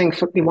wanting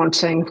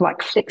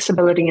like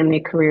flexibility in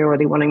their career, or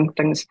they're wanting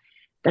things.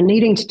 They're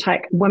needing to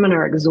women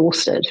are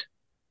exhausted.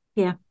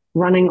 Yeah.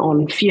 Running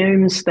on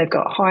fumes. They've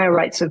got higher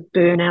rates of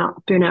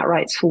burnout. Burnout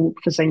rates for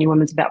senior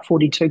women is about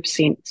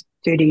 42%,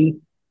 31%,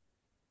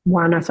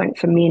 I think,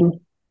 for men.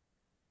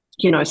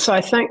 You know, so I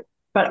think,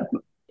 but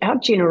our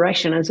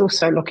generation is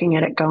also looking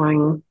at it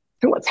going, I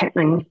think what's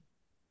happening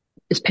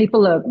is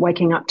people are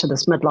waking up to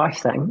this midlife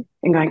thing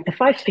and going, if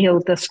I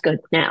feel this good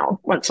now,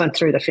 once I'm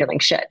through the feeling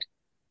shit,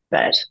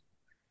 and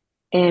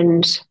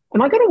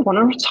am I going to want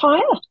to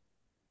retire?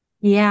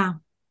 Yeah.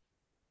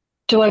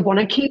 Do I want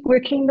to keep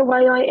working the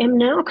way I am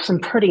now? Because I'm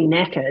pretty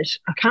knackered.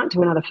 I can't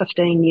do another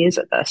 15 years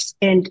at this.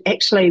 And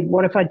actually,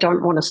 what if I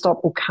don't want to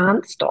stop or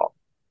can't stop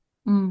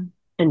in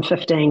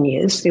 15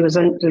 years?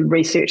 The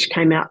research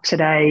came out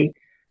today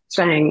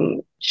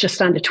saying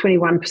just under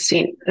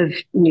 21% of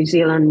New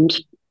Zealand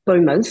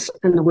boomers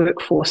in the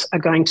workforce are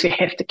going to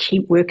have to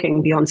keep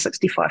working beyond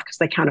 65 because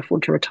they can't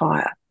afford to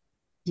retire.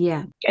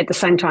 Yeah. At the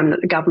same time that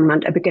the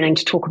government are beginning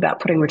to talk about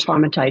putting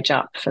retirement age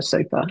up for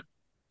super.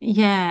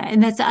 Yeah.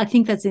 And I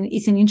think it's an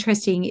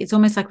interesting, it's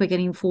almost like we're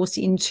getting forced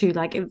into,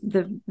 like,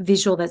 the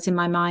visual that's in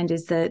my mind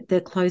is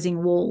the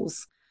closing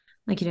walls.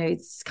 Like, you know,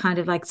 it's kind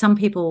of like some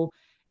people,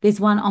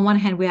 on one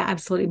hand, we are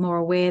absolutely more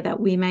aware that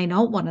we may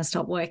not want to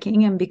stop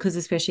working. And because,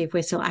 especially if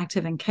we're still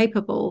active and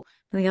capable,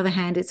 on the other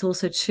hand, it's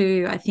also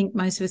too, I think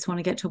most of us want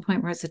to get to a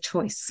point where it's a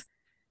choice.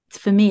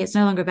 For me, it's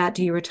no longer about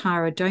do you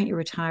retire or don't you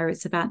retire?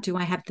 It's about, do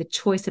I have the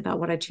choice about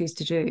what I choose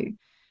to do?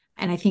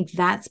 And I think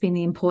that's been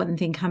the important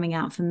thing coming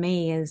out for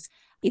me is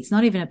it's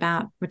not even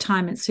about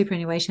retirement,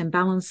 superannuation,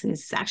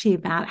 balances. It's actually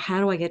about how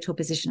do I get to a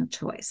position of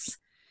choice?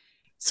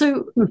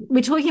 So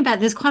we're talking about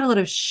there's quite a lot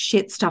of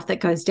shit stuff that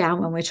goes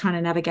down when we're trying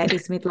to navigate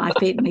this midlife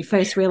bit. And we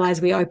first realize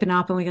we open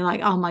up and we're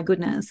like, oh my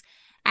goodness.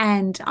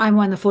 And I'm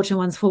one of the fortunate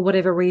ones, for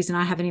whatever reason,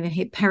 I haven't even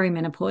hit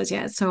perimenopause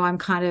yet. So I'm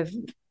kind of,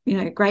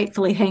 you know,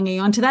 gratefully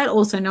hanging on to that,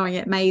 also knowing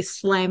it may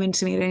slam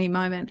into me at any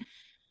moment.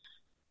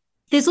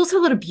 There's also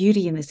a lot of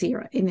beauty in this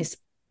era, in this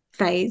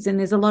phase. And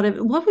there's a lot of,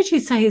 what would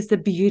you say is the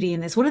beauty in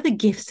this? What are the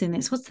gifts in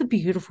this? What's the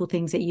beautiful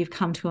things that you've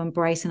come to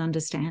embrace and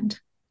understand?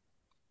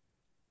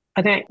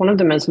 I think one of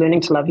them is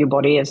learning to love your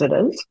body as it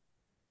is.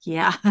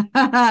 Yeah.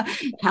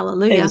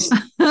 Hallelujah.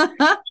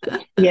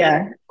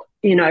 Yeah.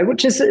 You know,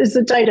 which is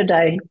a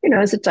day-to-day, you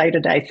know, is a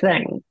day-to-day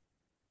thing.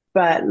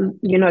 But,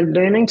 you know,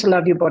 learning to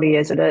love your body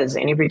as it is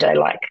and every day,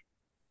 like,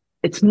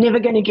 it's never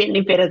going to get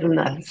any better than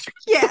this.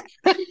 Yeah.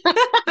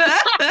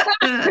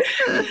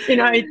 You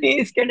know,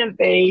 there's going to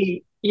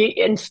be,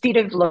 instead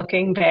of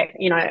looking back,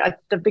 you know, at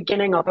the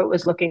beginning of it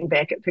was looking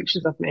back at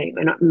pictures of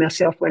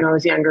myself when I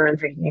was younger and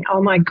thinking,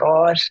 oh my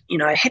God, you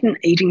know, I had an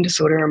eating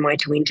disorder in my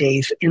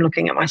 20s and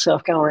looking at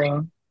myself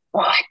going,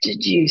 what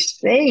did you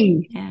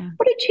see? Yeah.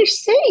 What did you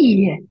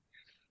see?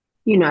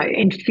 You know,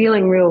 and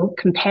feeling real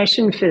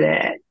compassion for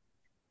that.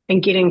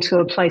 And getting to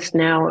a place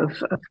now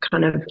of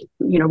kind of,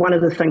 you know, one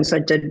of the things I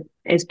did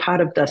as part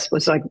of this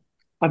was I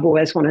I've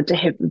always wanted to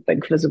have a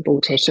big visible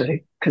tattoo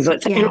because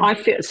and Yeah. I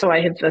feel, so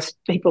I have this,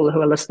 people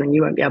who are listening,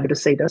 you won't be able to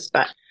see this,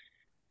 but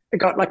I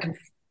got like a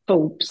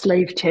full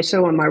sleeve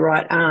tattoo on my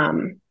right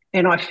arm,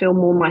 and I feel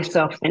more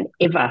myself than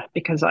ever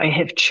because I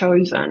have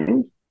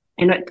chosen.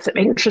 And it's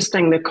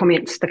interesting, the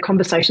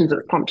conversations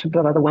that prompted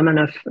with other women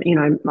of,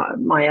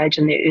 my age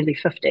in their early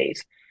 50s,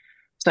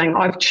 saying,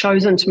 I've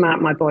chosen to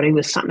mark my body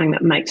with something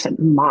that makes it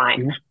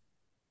mine,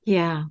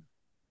 Yeah.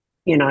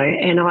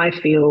 and I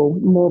feel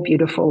more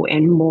beautiful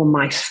and more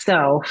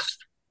myself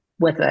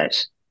with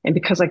it. And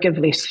because I give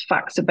less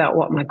fucks about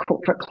what my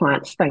corporate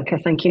clients think, I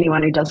think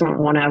anyone who doesn't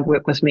want to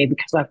work with me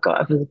because I've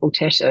got a visible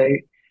tattoo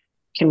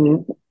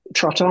can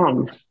trot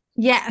on,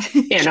 Yeah.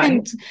 you know,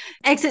 Can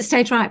exit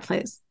stage right,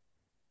 please.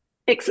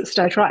 exit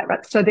stage right.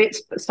 But so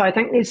I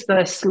think there's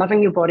this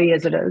loving your body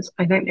as it is.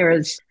 I think there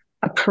is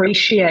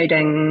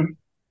appreciating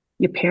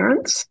your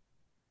parents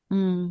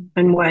Mm.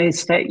 in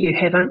ways that you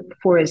haven't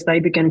before as they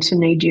begin to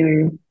need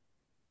you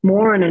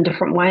more and in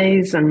different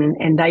ways,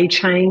 and they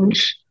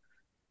change.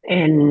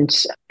 And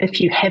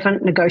if you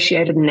haven't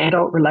negotiated an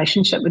adult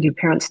relationship with your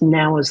parents,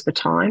 now is the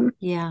time.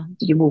 Yeah.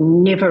 You will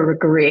never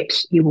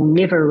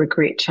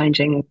regret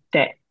changing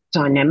that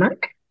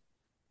dynamic.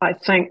 I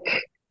think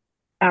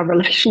our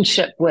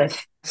relationship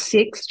with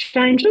sex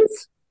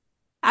changes,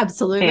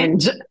 Absolutely.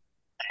 and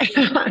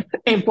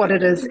and what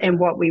it is and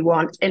what we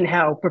want and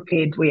how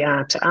prepared we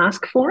are to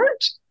ask for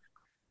it.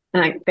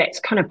 I think that's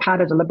kind of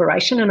part of the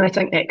liberation. And I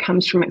think that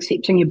comes from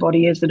accepting your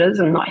body as it is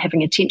and not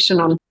having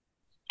attention on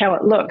how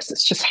it looks.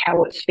 It's just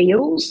how it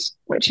feels,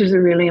 which is a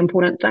really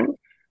important thing.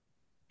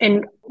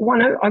 And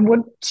I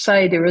would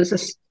say there is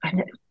this,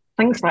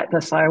 things like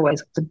this, I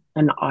always get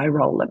an eye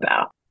roll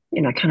about,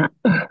 kind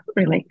of,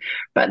 really.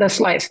 But this,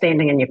 like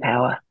standing in your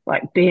power,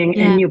 like being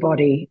Yeah.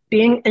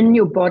 being in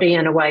your body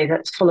in a way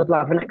that's full of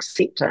love and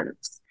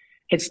acceptance.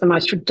 It's the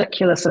most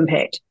ridiculous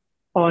impact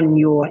on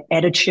your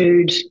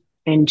attitude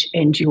and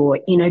your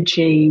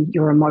energy,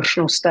 your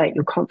emotional state,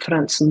 your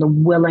confidence, and the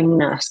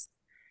willingness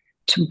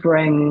to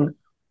bring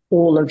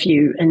all of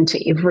you into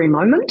every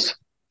moment.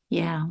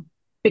 Yeah.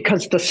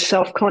 Because the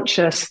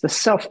self-conscious, the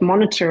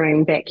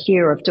self-monitoring back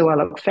here of, do I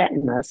look fat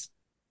in this?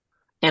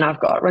 And I've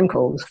got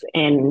wrinkles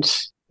and,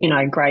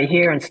 grey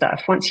hair and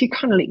stuff. Once you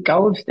kind of let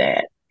go of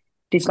that,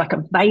 there's like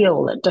a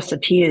veil that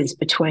disappears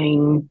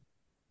between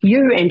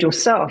you and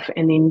yourself,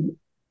 and then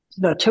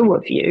the two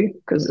of you,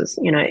 because it's,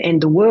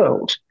 and the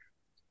world,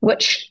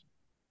 which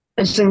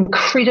is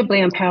incredibly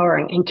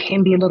empowering and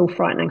can be a little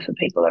frightening for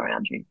people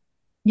around you.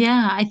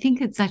 Yeah, I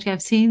think it's actually,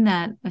 I've seen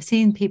that. I've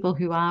seen people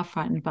who are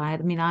frightened by it.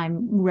 I mean,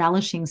 I'm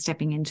relishing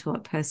stepping into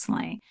it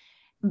personally,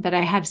 but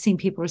I have seen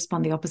people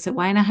respond the opposite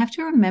way. And I have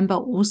to remember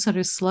also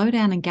to slow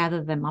down and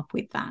gather them up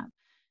with that.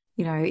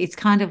 It's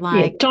kind of Yeah,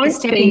 like don't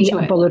step be into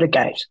a it. bull at a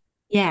gate.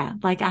 Yeah,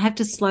 like I have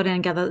to slow down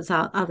and gather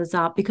others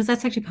up because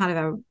that's actually part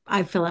of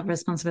I feel like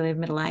responsibility of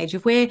middle age.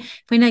 If we're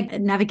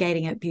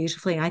navigating it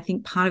beautifully, I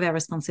think part of our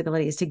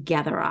responsibility is to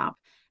gather up.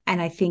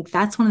 And I think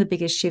that's one of the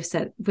biggest shifts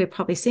that we're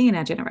probably seeing in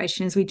our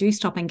generation is we do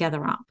stop and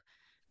gather up,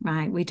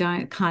 right? We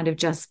don't kind of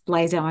just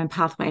blaze our own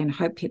pathway and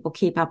hope people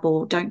keep up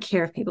or don't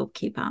care if people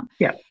keep up.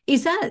 Yeah.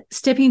 Is that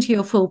stepping into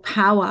your full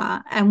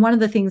power? And one of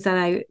the things that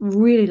I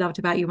really loved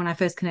about you when I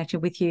first connected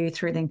with you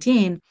through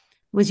LinkedIn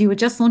was you were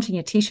just launching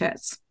your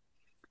t-shirts.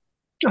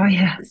 Oh,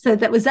 yeah. So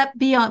was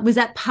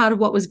that part of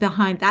what was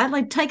behind that?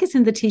 Like take us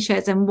in the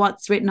t-shirts and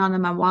what's written on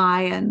them and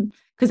why, and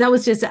because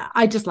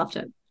I just loved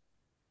it.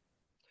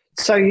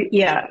 So,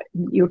 yeah,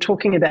 you're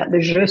talking about the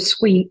je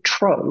suis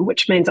trop,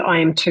 which means I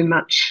am too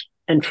much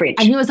in I French.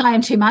 knew as I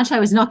am too much, I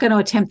was not going to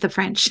attempt the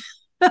French.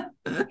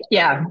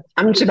 Yeah,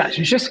 I'm too much.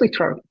 Je suis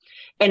trop.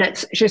 And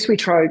it's je suis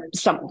trop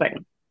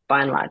something,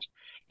 by and large.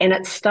 And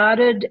it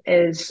started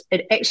as,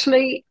 it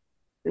actually,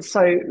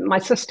 so my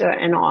sister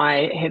and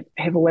I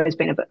have always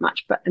been a bit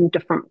much, but in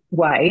different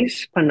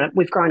ways. And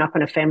we've grown up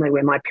in a family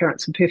where my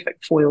parents are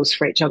perfect foils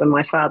for each other.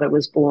 My father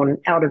was born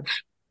out of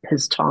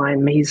his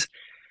time. He's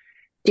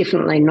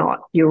definitely not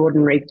your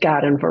ordinary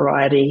garden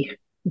variety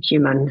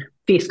human,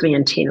 fiercely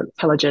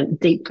intelligent,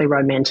 deeply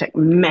romantic,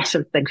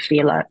 massive big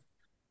feeler.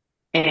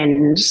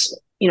 And,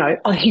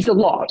 he's a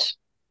lot.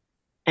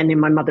 And then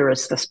my mother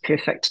is this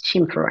perfect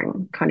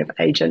tempering kind of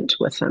agent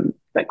with him.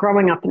 But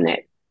growing up in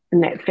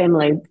that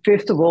family,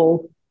 first of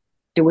all,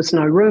 there was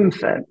no room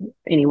for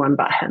anyone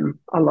but him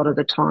a lot of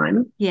the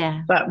time.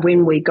 Yeah. But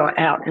when we got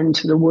out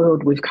into the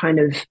world, we've kind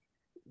of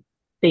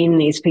been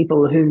these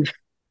people who've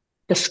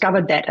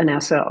discovered that in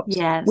ourselves,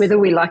 Yes. whether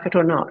we like it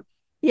or not.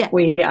 Yeah.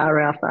 We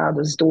are our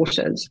father's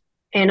daughters.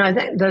 And I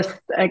think this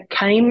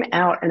came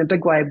out in a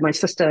big way. My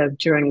sister,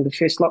 during the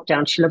first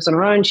lockdown, she lives on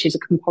her own. She's a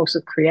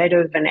compulsive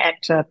creative, an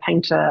actor,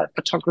 painter,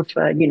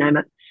 photographer, you name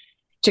it,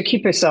 to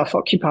keep herself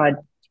occupied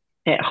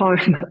at home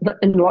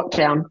in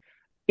lockdown.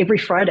 Every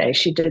Friday,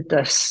 she did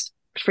this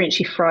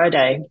Frenchy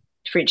Friday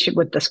friendship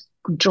with this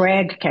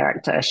drag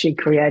character she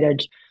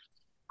created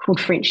called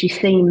Frenchy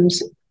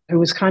Themes, who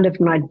was kind of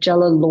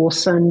Nigella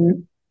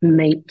Lawson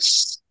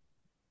meets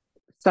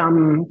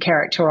some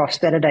character off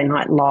Saturday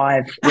Night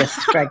Live with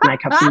drag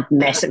makeup and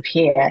massive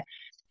hair.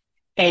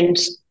 And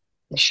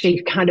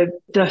she kind of,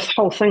 the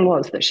whole thing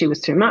was that she was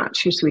too much.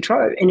 She was too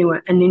trop anyway.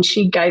 And then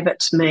she gave it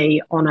to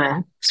me on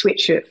a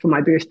sweatshirt for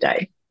my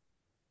birthday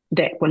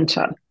that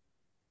winter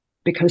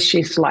because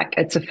she's like,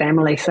 it's a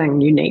family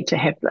thing. You need to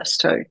have this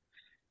too.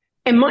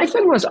 And my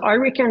thing was, I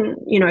reckon,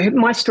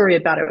 my story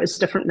about it was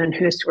different than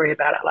her story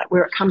about it, like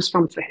where it comes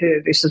from for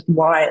her versus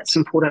why it's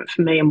important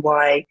for me and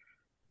why I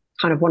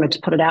kind of wanted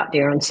to put it out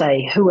there and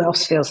say, who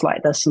else feels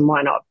like this and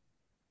why not,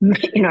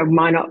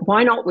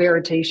 why not wear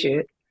a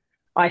t-shirt?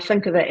 I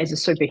think of it as a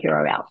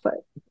superhero outfit.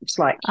 It's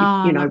like, Oh,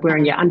 I love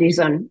wearing that. your undies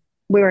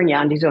wearing your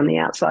undies on the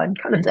outside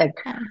kind of thing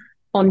Yeah.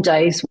 on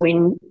days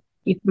when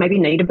you maybe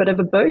need a bit of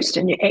a boost.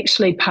 And you're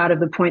actually part of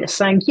the point of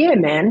saying, yeah,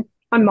 man,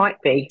 I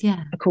might be,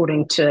 Yeah.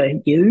 according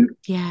to you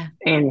Yeah.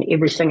 and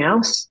everything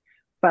else.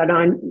 But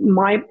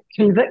my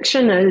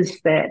conviction is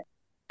that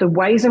the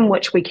ways in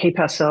which we keep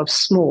ourselves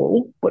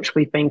small, which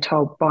we've been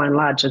told by and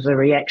large is a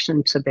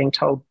reaction to being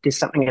told there's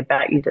something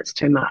about you that's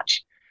too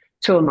much,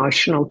 too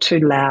emotional, too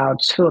loud,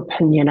 too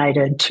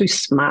opinionated, too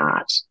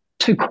smart,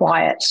 too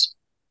quiet.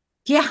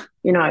 Yeah.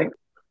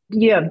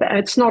 Yeah, but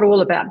it's not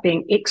all about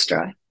being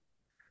extra.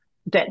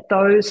 That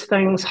those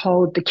things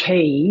hold the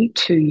key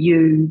to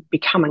you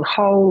becoming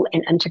whole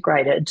and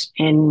integrated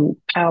and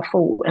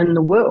powerful in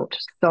the world.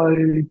 So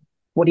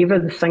whatever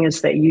the thing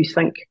is that you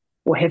think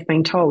or have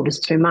been told is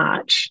too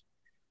much,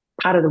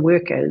 part of the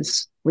work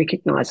is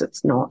recognize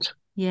it's not,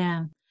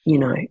 Yeah.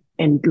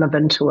 and live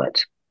into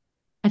it.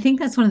 I think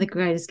that's one of the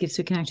greatest gifts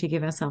we can actually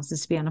give ourselves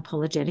is to be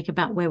unapologetic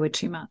about where we're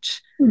too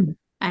much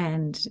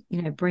and,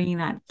 bringing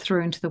that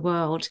through into the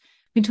world.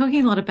 We've been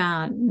talking a lot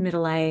about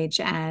middle age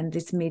and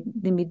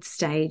the mid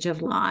stage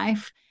of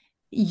life.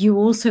 You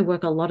also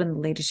work a lot in the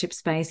leadership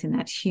space in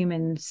that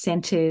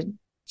human-centered,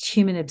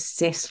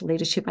 human-obsessed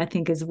leadership, I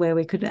think is where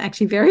we could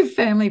actually very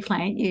firmly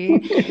plant you.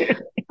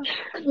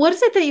 What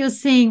is it that you're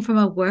seeing from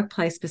a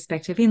workplace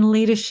perspective in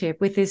leadership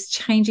with this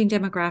changing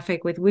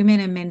demographic, with women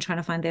and men trying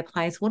to find their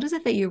place? What is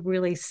it that you're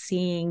really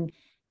seeing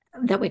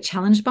that we're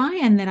challenged by?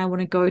 And then I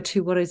want to go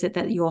to what is it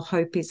that your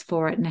hope is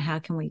for it and how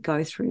can we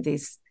go through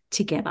this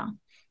together?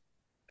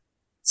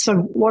 So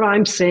what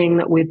I'm seeing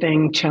that we're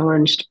being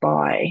challenged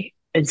by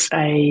is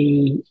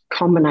a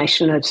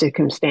combination of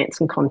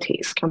circumstance and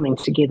context coming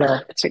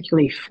together,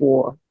 particularly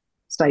for,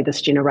 say, this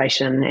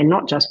generation, and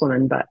not just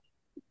women, but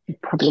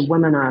probably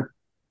women are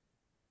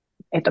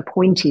at the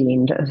pointy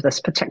end of this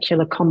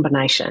particular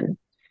combination,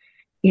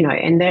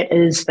 and that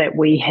is that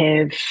we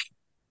have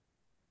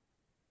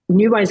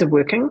new ways of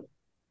working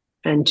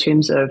in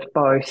terms of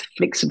both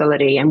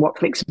flexibility and what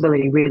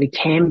flexibility really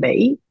can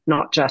be,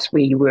 not just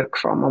where you work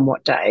from on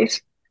what days.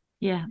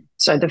 Yeah.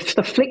 So the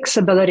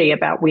flexibility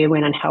about where,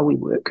 when, and how we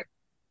work,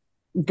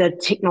 the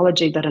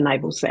technology that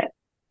enables that,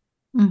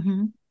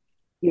 and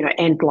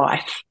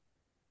life.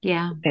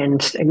 Yeah.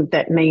 And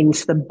that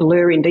means the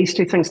blurring, these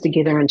two things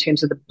together in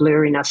terms of the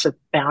blurriness of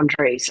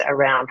boundaries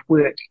around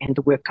work and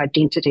the work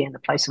identity and the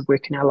place of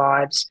work in our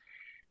lives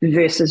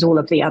versus all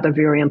of the other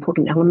very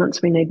important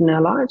elements we need in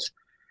our lives,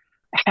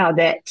 how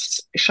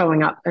that's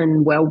showing up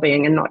in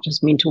well-being, and not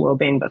just mental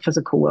well-being, but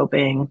physical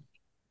well-being,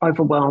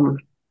 overwhelm,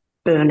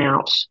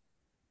 burnout,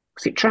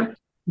 etc.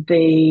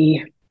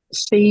 The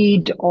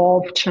speed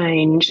of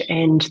change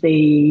and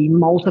the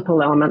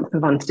multiple elements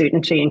of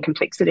uncertainty and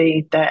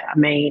complexity that,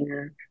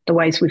 the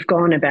ways we've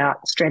gone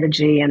about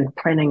strategy and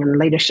planning and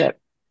leadership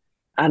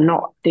are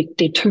not,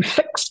 they're too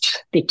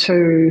fixed. They're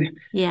too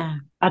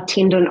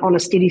attendant on a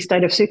steady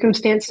state of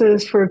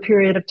circumstances for a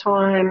period of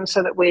time,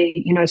 so that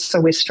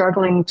we're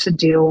struggling to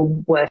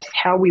deal with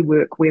how we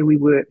work, where we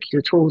work,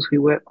 the tools we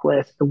work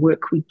with, the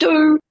work we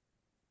do,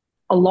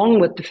 along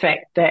with the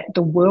fact that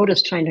the world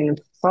is changing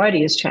and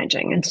society is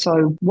changing. And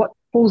so what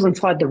falls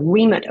inside the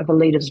remit of a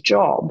leader's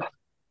job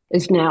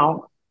is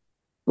now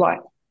like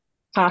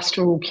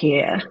pastoral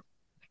care.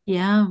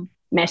 Yeah.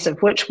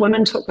 Massive, which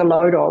women took the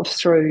load of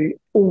through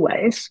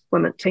always.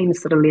 Women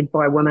teams that are led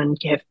by women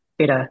have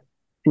better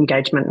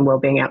engagement and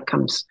wellbeing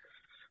outcomes,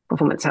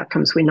 performance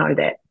outcomes. We know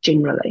that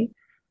generally.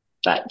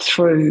 But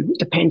through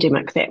the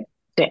pandemic,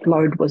 that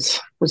load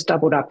was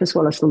doubled up, as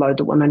well as the load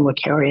that women were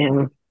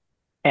carrying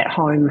at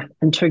home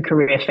in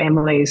two-career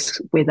families,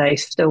 where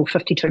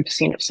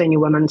 52% of senior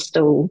women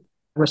still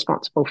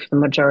responsible for the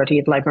majority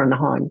of labour in the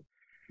home.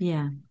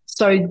 Yeah.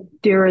 So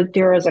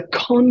there is a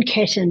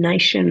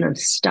concatenation of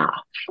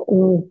stuff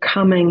all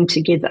coming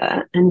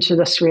together into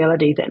this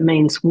reality that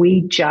means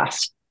we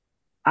just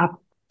are,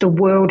 the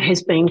world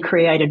has been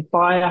created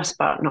by us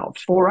but not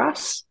for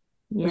us,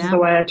 is the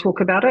way I talk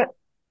about it.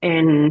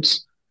 And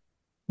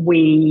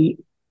we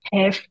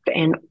have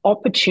an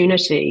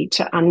opportunity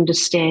to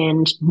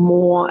understand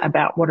more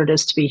about what it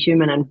is to be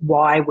human and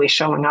why we're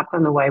showing up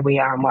in the way we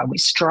are and why we're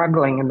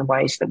struggling in the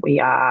ways that we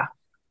are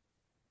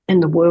in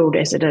the world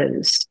as it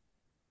is.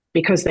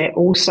 Because that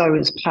also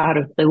is part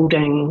of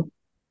building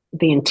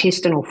the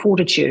intestinal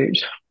fortitude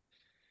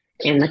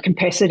and the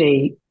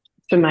capacity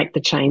to make the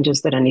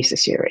changes that are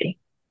necessary.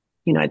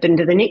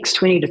 The next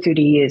 20 to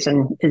 30 years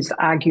is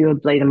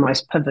arguably the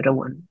most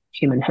pivotal in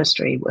human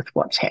history, with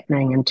what's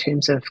happening in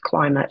terms of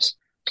climate,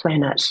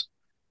 planet,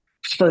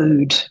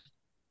 food,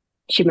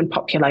 human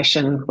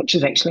population, which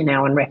is actually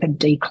now in rapid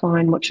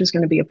decline, which is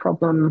going to be a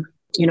problem.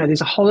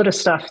 There's a whole lot of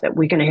stuff that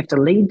we're going to have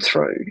to lead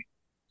through.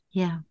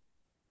 Yeah.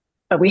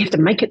 But we have to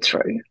make it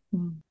through.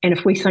 Mm. And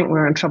if we think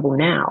we're in trouble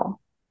now,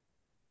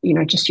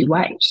 just you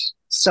wait.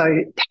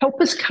 So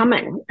help is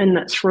coming, and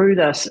that through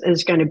this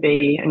is going to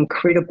be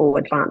incredible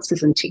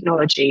advances in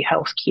technology,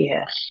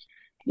 healthcare,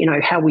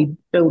 how we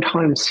build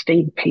homes,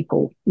 feed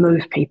people,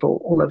 move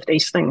people, all of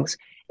these things.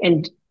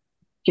 And,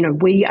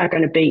 we are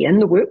going to be in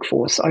the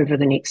workforce over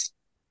the next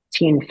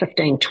 10,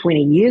 15,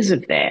 20 years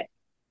of that.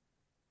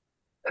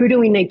 Who do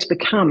we need to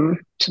become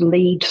to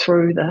lead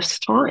through this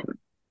time?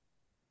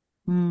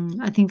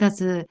 I think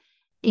that's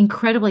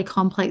incredibly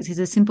complex. Is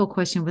a simple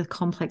question with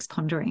complex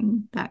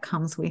pondering that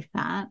comes with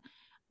that.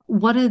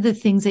 What are the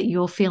things that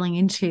you're feeling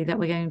into that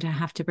we're going to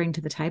have to bring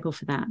to the table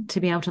for that, to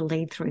be able to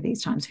lead through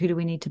these times? Who do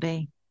we need to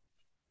be?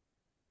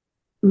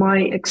 My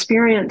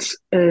experience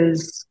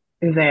is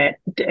that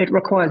it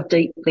requires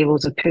deep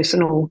levels of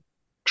personal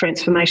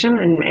transformation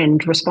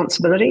and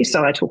responsibility.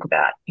 So I talk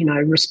about,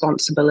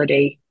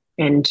 responsibility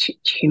and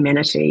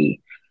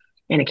humanity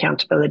and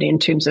accountability in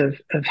terms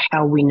of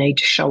how we need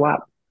to show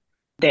up,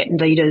 that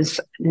leaders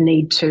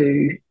need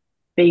to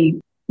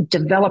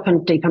develop a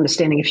deep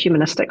understanding of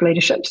humanistic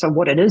leadership. So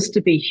what it is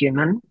to be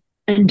human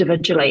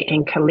individually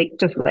and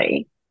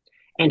collectively,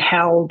 and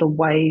how the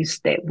ways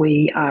that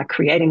we are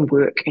creating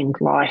work and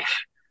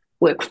life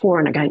work for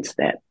and against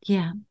that.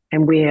 Yeah.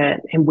 And where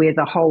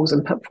the holes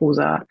and pitfalls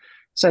are.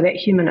 So that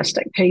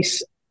humanistic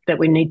piece, that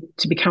we need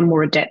to become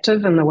more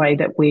adaptive in the way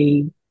that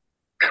we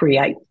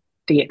create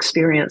the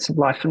experience of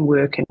life and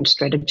work and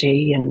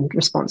strategy and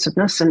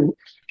responsiveness. And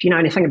if you know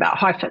anything about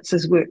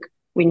Heifetz's work,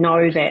 we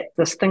know that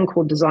this thing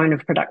called the zone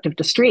of productive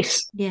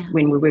distress,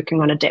 when we're working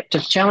on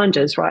adaptive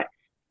challenges, right?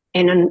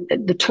 And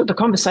in the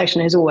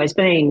conversation has always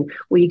been,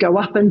 well, you go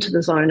up into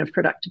the zone of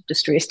productive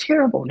distress.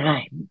 Terrible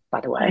name, by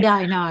the way. Yeah,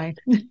 I know.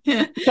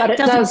 But it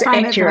does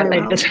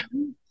accurately,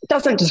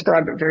 doesn't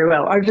describe it very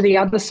well. Over the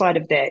other side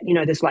of that,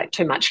 there's like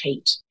too much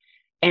heat.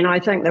 And I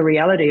think the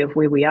reality of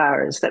where we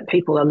are is that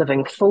people are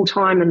living full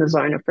time in the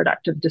zone of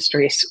productive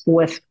distress,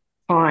 with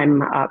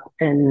time up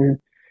in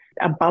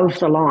above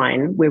the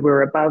line where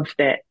we're above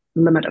that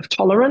limit of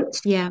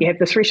tolerance. Yeah. You have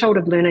the threshold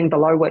of learning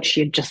below which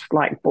you're just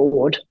like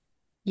bored.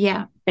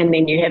 Yeah. And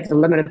then you have the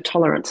limit of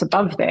tolerance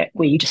above that,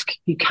 where you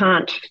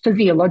can't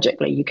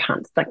physiologically, you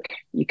can't think,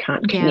 you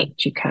can't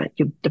connect,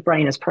 the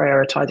brain is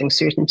prioritizing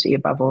certainty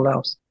above all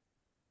else.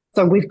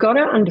 So we've got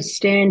to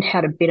understand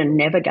how to better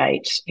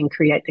navigate and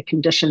create the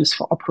conditions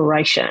for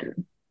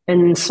operation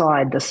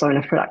inside the zone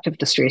of productive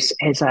distress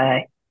as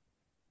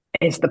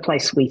the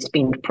place we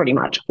spend pretty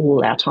much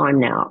all our time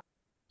now.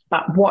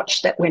 But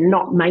watch that we're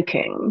not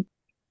making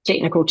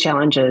technical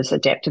challenges,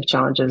 adaptive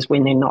challenges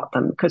when they're not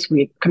them, because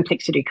we're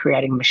complexity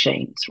creating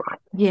machines, right?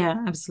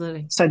 Yeah,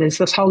 absolutely. So there's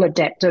this whole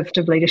adaptive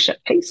leadership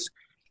piece.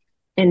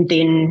 And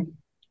then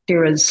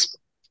there is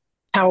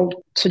how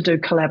to do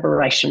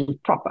collaboration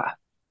proper.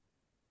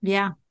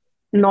 Yeah.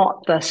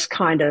 Not this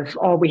kind of,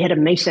 we had a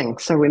meeting,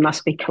 so we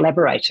must be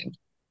collaborating,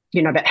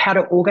 but how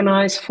to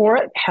organize for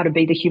it, how to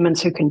be the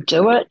humans who can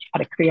do it, how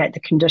to create the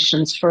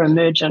conditions for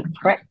emergent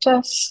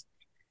practice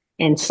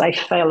and safe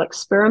fail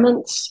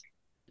experiments.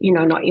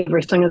 Not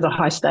everything is a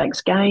high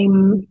stakes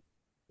game.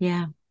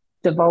 Yeah.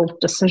 Devolved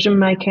decision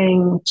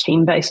making,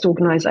 team-based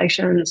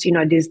organizations,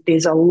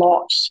 there's a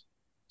lot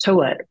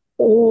to it,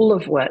 all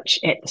of which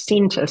at the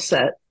center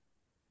sit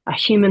a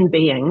human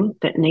being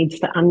that needs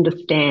to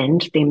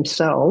understand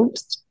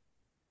themselves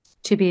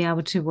to be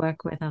able to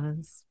work with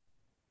others.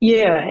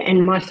 Yeah,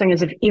 and my thing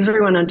is,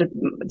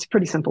 it's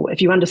pretty simple.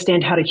 If you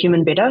understand how to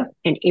human better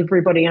and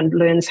everybody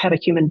learns how to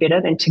human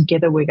better, then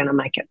together we're going to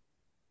make it.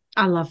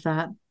 I love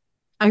that.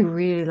 I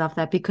really love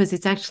that, because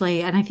it's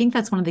actually, and I think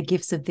that's one of the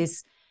gifts of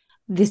this,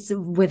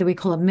 whether we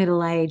call it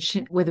middle age,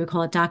 whether we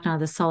call it dark night of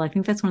the soul, I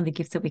think that's one of the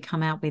gifts that we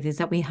come out with, is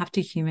that we have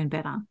to human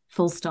better,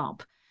 full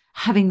stop.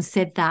 Having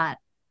said that,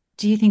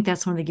 do you think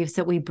that's one of the gifts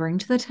that we bring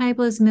to the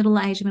table as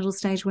middle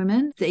stage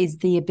women, is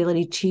the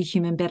ability to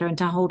human better and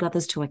to hold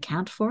others to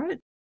account for it?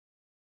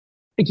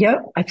 Yeah,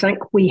 I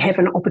think we have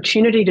an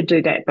opportunity to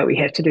do that, but we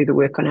have to do the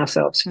work on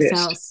ourselves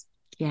first.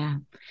 Yeah.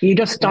 You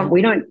just don't,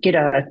 we don't get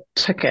a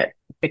ticket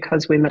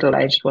because we're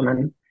middle-aged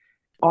women.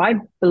 I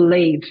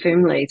believe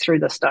firmly through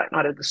this dark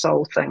night of the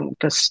soul thing,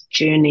 this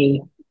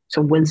journey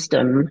to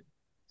wisdom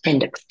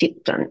and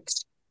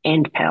acceptance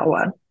and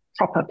power,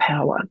 proper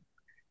power,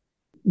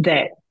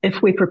 that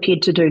if we're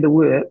prepared to do the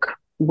work,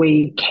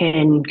 we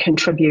can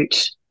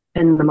contribute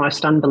in the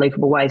most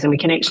unbelievable ways, and we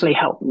can actually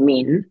help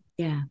men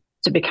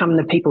to become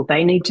the people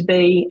they need to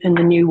be in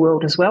the new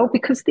world as well,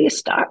 because they're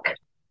stuck.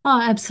 Oh,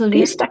 absolutely.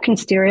 They're stuck in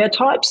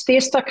stereotypes.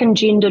 They're stuck in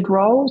gendered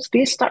roles.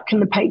 They're stuck in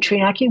the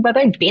patriarchy, but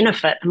they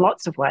benefit in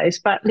lots of ways.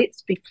 But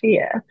let's be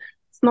clear,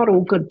 it's not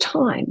all good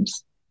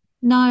times.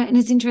 No, and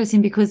it's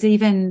interesting because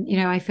even,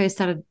 I first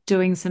started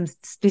doing some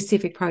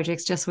specific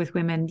projects just with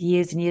women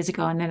years and years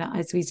ago. And then,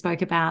 as we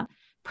spoke about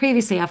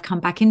previously, I've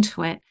come back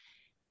into it.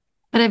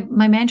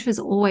 my mantra has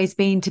always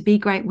been to be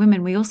great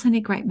women, we also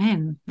need great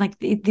men. Like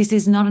this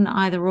is not an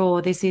either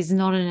or. This is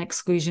not an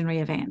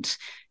exclusionary event.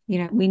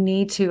 We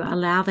need to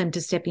allow them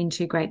to step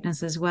into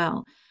greatness as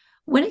well.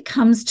 When it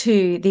comes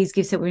to these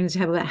gifts that we're going to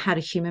have about how to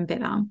human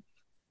better,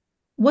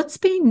 what's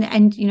been,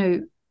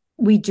 and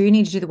we do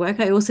need to do the work.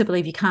 I also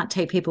believe you can't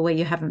take people where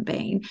you haven't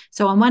been.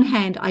 So on one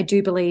hand, I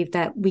do believe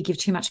that we give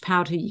too much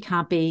power to you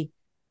can't be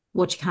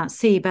what you can't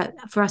see. But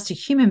for us to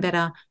human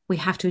better, we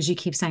have to, as you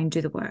keep saying,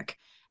 do the work.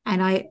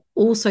 And I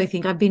also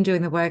think I've been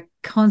doing the work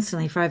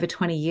constantly for over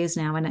 20 years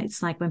now. And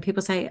it's like when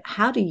people say,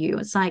 how do you?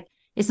 It's like,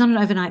 it's not an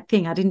overnight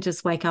thing. I didn't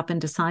just wake up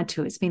and decide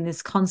to. It's been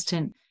this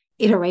constant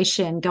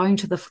iteration, going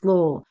to the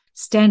floor,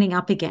 standing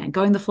up again,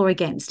 going to the floor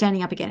again,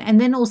 standing up again,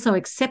 and then also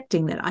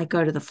accepting that I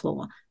go to the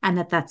floor and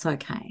that that's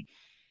okay.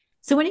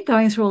 So when you're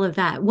going through all of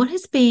that, what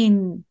has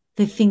been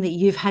the thing that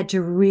you've had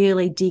to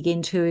really dig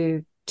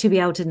into to be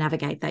able to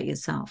navigate that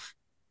yourself?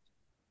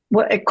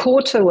 Well, a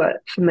core to it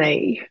for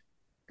me,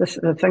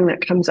 the thing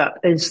that comes up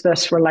is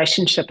this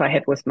relationship I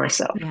have with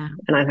myself. Yeah.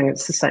 And I think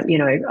it's the same.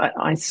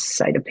 I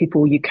say to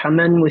people, you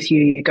come in with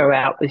you go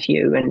out with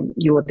you, and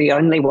you're the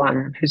only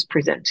one who's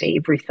present to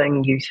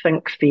everything you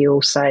think,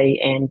 feel, say,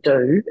 and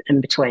do in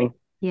between.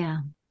 Yeah.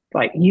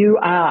 Like you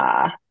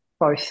are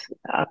both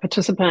a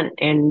participant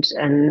and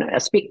a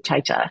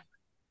spectator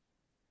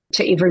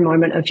to every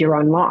moment of your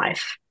own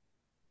life,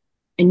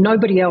 and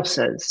nobody else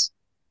is.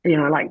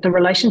 Like the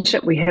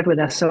relationship we have with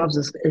ourselves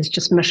is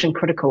just mission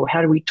critical.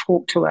 How do we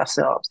talk to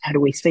ourselves? How do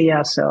we see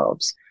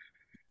ourselves?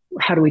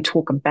 How do we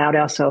talk about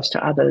ourselves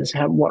to others?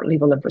 What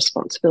level of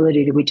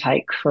responsibility do we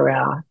take for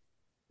our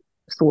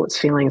thoughts,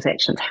 feelings,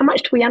 actions? How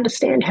much do we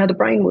understand how the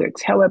brain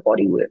works, how our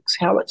body works,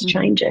 how it's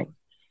changing?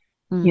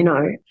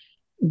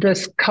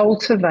 This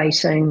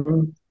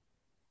cultivating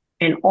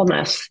an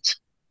honest,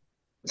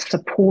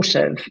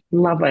 supportive,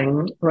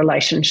 loving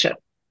relationship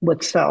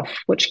with self,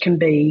 which can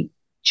be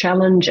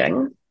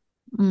challenging,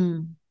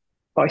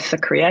 both the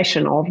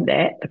creation of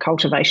that, the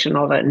cultivation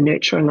of it,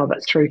 nurturing of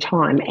it through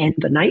time, and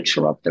the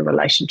nature of the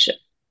relationship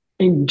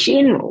in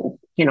general.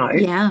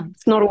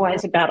 It's not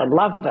always about a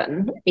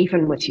loving,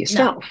 even with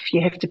yourself. No.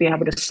 You have to be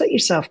able to sit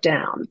yourself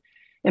down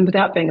and,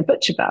 without being a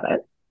bitch about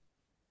it,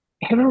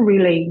 have a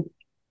really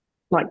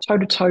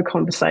toe-to-toe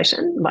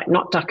conversation,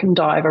 not duck and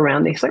dive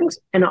around these things.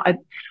 And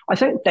I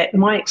think that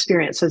my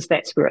experience is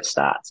that's where it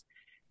starts.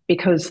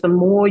 Because the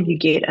more you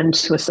get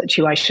into a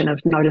situation of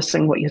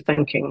noticing what you're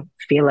thinking,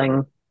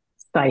 feeling,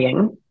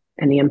 saying,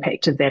 and the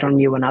impact of that on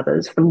you and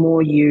others, the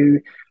more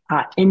you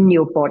are in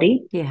your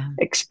body,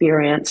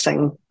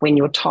 experiencing when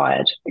you're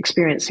tired,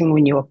 experiencing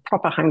when you're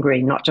proper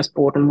hungry, not just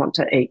bored and want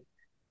to eat,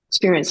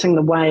 experiencing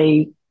the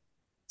way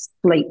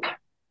sleep,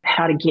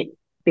 how to get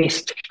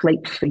best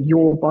sleep for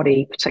your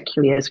body,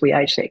 particularly as we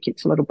age, that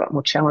gets a little bit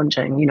more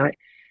challenging.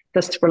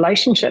 This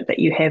relationship that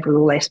you have with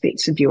all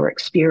aspects of your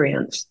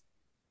experience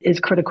is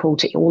critical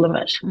to all of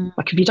it.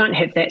 Like if you don't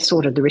have that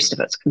sorted, the rest of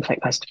it's a complete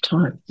waste of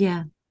time.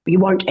 Yeah. You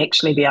won't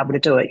actually be able to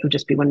do it. You'll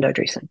just be window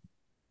dressing.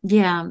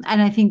 Yeah.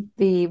 And I think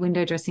the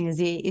window dressing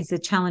is a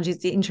challenge.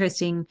 It's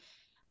interesting.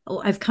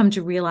 I've come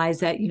to realize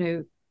that,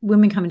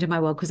 women come into my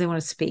world because they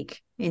want to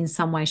speak in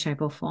some way,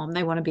 shape, or form.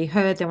 They want to be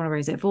heard. They want to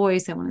raise their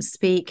voice. They want to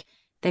speak.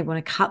 They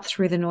want to cut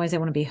through the noise. They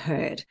want to be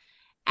heard.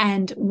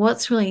 And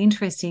what's really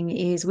interesting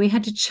is we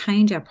had to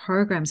change our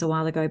programs a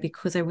while ago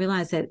because I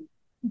realized that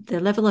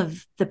the level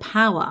of the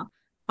power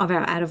of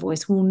our outer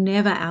voice will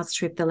never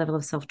outstrip the level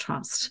of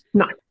self-trust.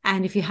 No.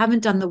 And if you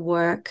haven't done the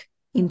work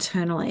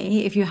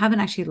internally, if you haven't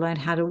actually learned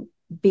how to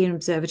be an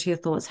observer to your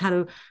thoughts, how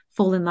to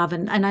fall in love,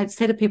 and I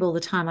say to people all the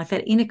time, like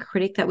that inner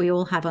critic that we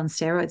all have on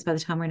steroids by the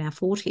time we're in our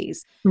 40s,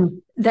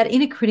 that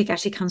inner critic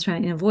actually comes from our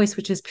inner voice,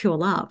 which is pure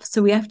love.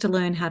 So we have to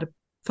learn how to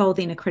fold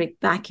the inner critic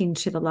back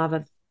into the love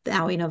of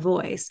our inner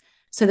voice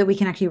so that we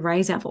can actually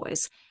raise our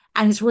voice.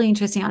 And it's really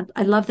interesting.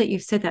 I love that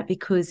you've said that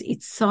because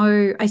it's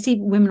so, I see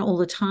women all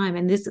the time,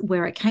 and this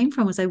where it came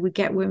from was they would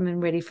get women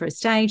ready for a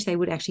stage. They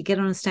would actually get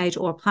on a stage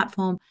or a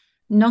platform,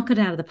 knock it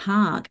out of the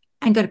park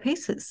and go to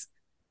pieces.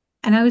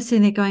 And I was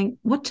sitting there going,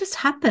 what just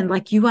happened?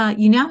 Like you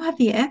now have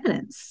the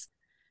evidence,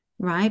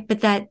 right?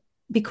 But that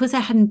because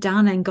they hadn't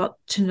done and got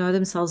to know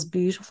themselves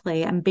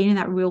beautifully and been in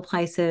that real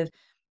place of,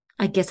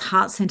 I guess,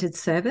 heart-centered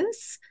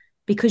service,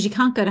 because you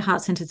can't go to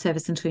heart-centered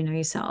service until you know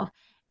yourself,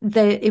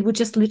 it would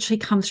just literally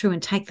come through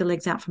and take the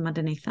legs out from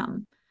underneath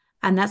them.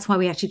 And that's why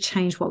we actually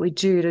change what we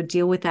do to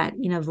deal with that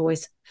inner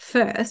voice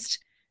first,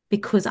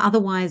 because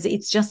otherwise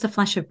it's just a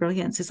flash of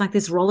brilliance. It's like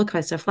this roller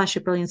coaster, flash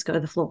of brilliance, go to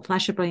the floor,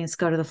 flash of brilliance,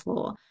 go to the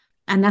floor.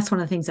 And that's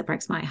one of the things that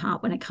breaks my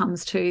heart when it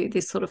comes to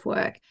this sort of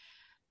work.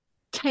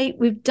 Kate,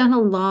 we've done a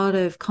lot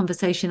of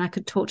conversation. I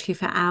could talk to you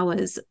for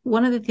hours.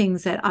 One of the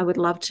things that I would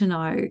love to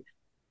know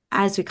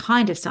as we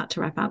kind of start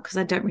to wrap up, because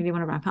I don't really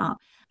want to wrap up,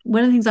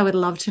 one of the things I would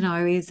love to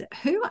know is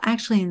who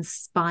actually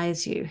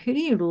inspires you? Who do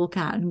you look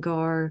at and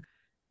go,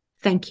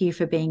 thank you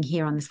for being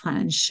here on this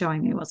planet and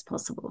showing me what's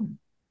possible?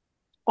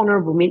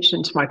 Honourable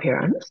mention to my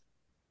parents,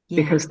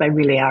 because they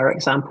really are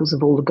examples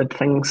of all the good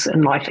things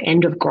in life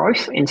and of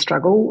growth and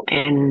struggle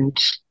and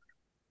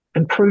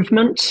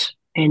improvement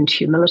and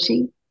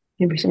humility.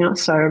 everything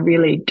else. So I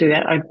really do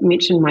that. I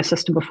mentioned my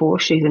sister before.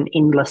 She's an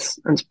endless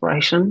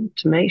inspiration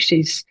to me.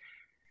 She's,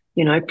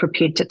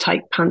 prepared to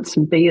take punts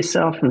and be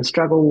herself and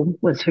struggle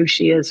with who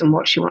she is and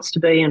what she wants to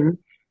be, and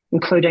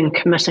including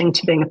committing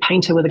to being a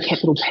painter with a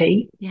capital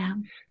P. Yeah.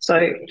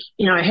 So,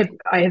 I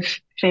have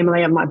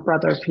family, and my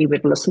brother, if he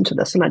would listen to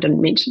this and I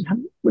didn't mention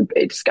him, would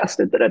be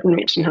disgusted that I didn't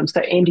mention him.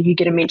 So Andy, you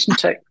get a mention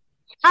too.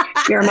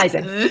 You're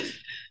amazing.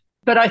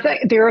 But I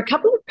think there are a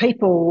couple of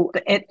people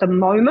at the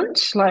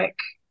moment, like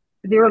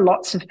there are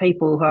lots of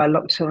people who I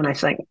look to and I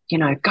think,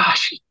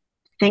 gosh,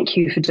 thank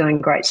you for doing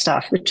great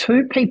stuff. The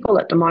two people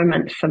at the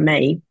moment for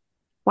me,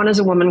 one is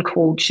a woman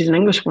she's an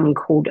English woman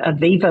called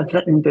Aviva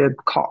Wittenberg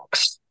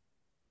Cox.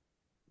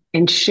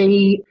 And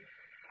she'd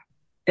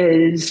be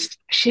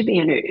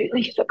in her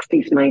early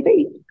 60s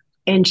maybe.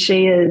 And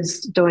she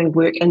is doing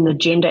work in the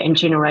gender and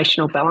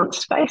generational balance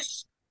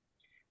space.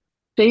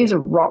 She's a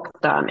rock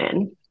star,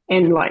 man.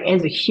 And like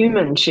as a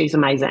human, she's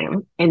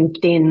amazing. And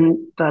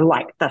then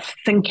the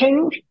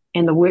thinking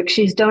and the work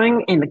she's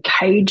doing and the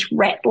cage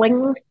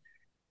rattling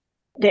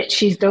that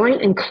she's doing,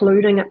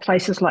 including at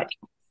places like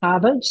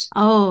Harvard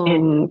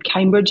and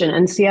Cambridge and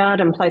INSEAD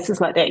and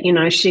places like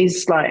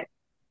that.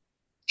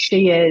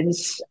 She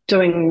is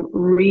doing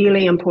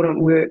really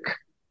important work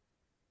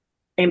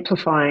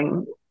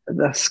amplifying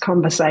this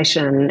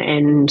conversation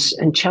and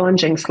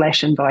challenging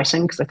 /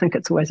 inviting, because I think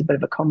it's always a bit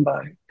of a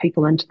combo,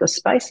 people into this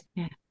space.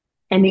 Yeah.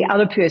 And the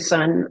other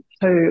person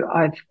who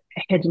I've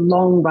had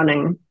long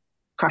running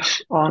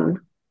crush on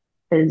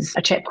is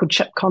a chap called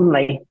Chip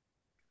Conley,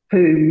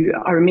 who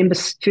I remember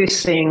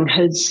first seeing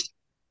his,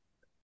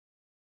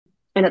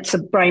 and it's a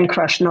brain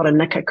crush, not a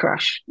knicker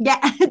crush. Yeah,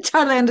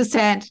 totally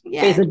understand.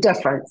 Yeah. There's a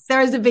difference. There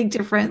is a big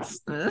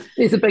difference.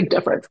 There's a big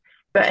difference.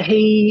 But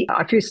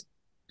I first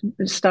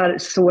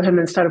saw him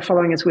and started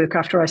following his work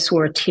after I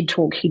saw a TED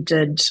talk he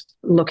did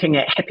looking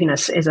at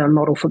happiness as a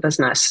model for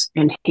business.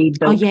 And he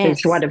built his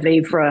Joie de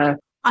Vivre.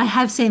 I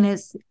have seen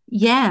this.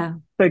 Yeah.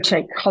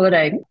 Boutique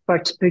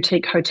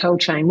hotel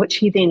chain, which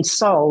he then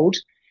sold.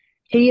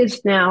 He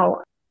is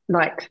now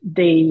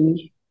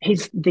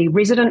he's the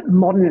resident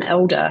modern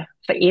elder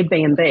for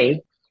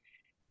Airbnb.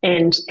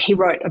 And he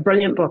wrote a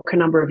brilliant book a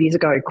number of years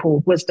ago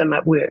called Wisdom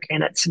at Work.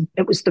 And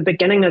it was the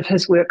beginning of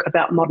his work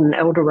about modern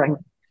eldering.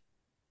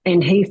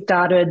 And he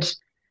started,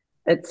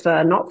 it's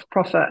a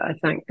not-for-profit, I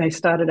think. They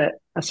started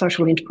a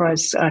social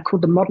enterprise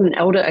called the Modern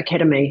Elder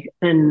Academy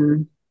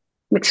in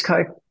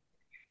Mexico.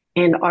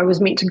 And I was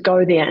meant to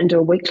go there and do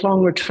a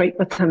week-long retreat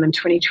with him in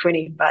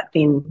 2020, but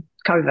then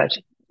COVID.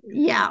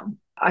 Yeah.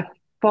 I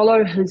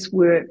follow his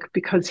work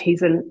because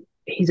he's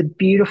a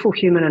beautiful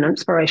human and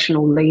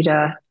inspirational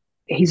leader.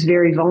 He's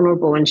very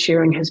vulnerable in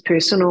sharing his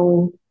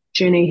personal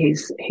journey.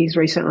 He's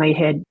recently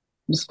had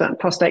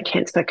prostate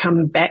cancer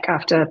come back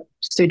after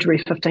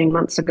surgery 15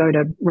 months ago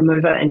to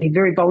remove it, and he's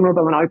very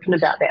vulnerable and open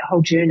about that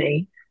whole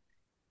journey.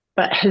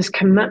 But his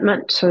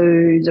commitment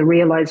to the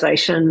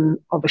realization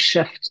of a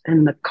shift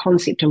in the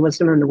concept of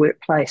wisdom in the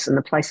workplace and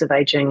the place of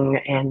aging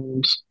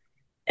and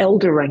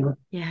eldering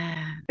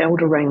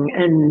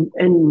in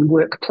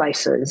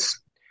workplaces.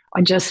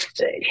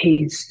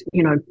 He's,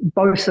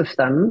 both of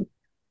them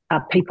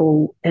are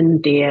people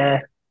in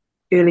their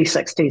early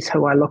 60s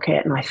who I look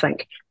at and I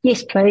think,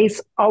 yes,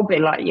 please, I'll be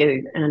like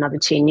you in another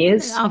 10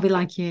 years. I'll be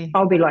like you.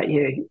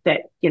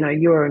 That,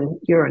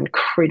 you're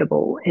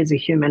incredible as a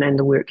human, and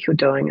the work you're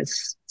doing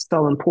is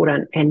so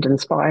important and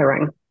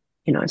inspiring,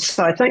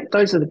 So I think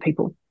those are the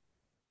people.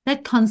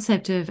 That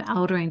concept of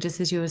eldering, just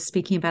as you were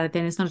speaking about it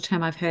then, is not a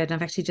term I've heard. And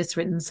I've actually just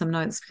written some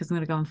notes because I'm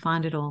going to go and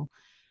find it all.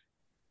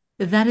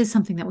 That is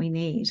something that we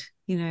need.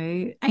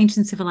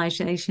 Ancient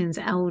civilizations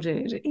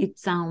eldered.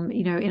 It's,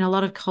 in a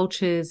lot of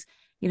cultures,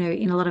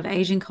 in a lot of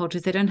Asian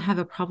cultures, they don't have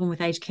a problem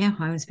with aged care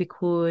homes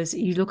because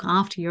you look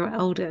after your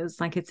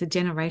elders. Like, it's a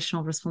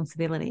generational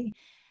responsibility.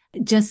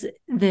 Just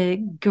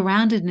the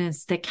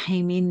groundedness that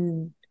came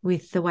in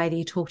with the way that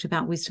you talked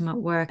about wisdom at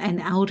work and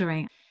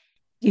eldering,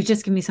 you've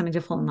just given me something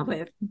to fall in love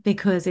with,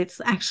 because it's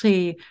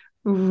actually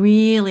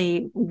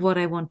really what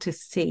I want to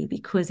see.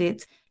 Because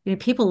it's,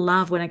 people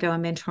love when I go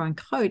and mentor and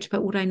coach,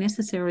 but would I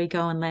necessarily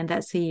go and land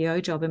that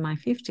CEO job in my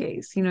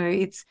 50s?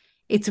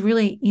 It's a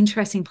really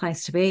interesting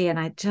place to be. And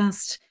I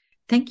just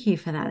thank you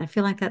for that. I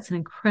feel like that's an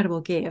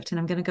incredible gift, and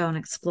I'm going to go and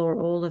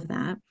explore all of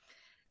that.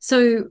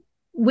 So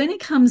when it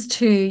comes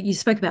to, you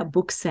spoke about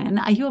books then,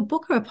 are you a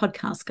book or a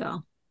podcast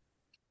girl?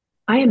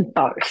 I am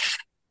both.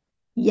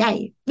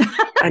 Yay.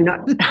 I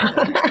know.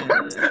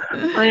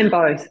 I am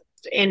both.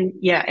 And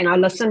I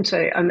listen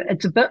to,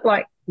 it's a bit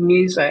like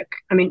music.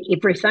 I mean,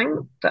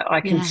 everything that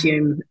I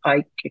consume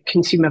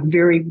a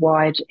very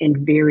wide and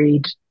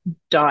varied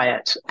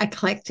diet.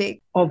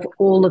 Eclectic. Of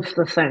all of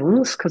the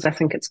things, because I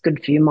think it's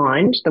good for your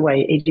mind, the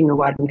way eating a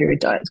wide and varied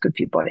diet is good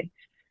for your body.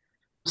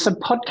 So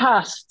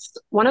podcasts,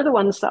 one of the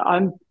ones that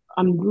I'm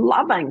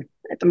loving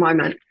at the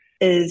moment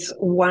is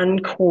one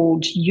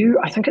called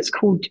I think it's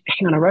called,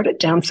 hang on, I wrote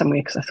it down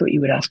somewhere because I thought you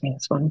would ask me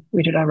this one.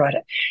 Where did I write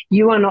it?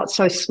 You Are Not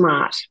So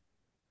Smart.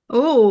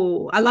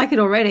 Oh, I like it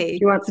Do already.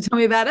 you want? So tell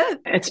me about it.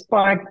 It's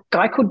by a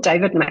guy called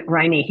David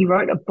McRaney. He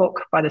wrote a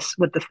book by this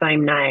with the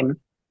same name,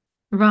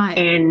 Right.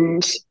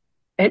 and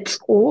it's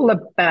all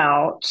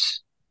about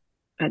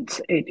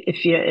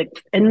if you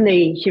it's in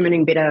the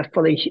humaning better,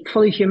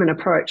 fully human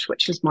approach,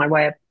 which is my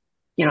way of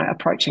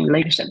approaching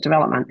leadership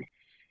development,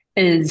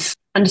 is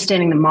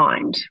understanding the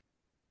mind.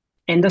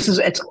 And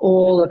it's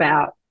all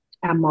about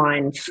our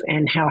minds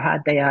and how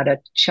hard they are to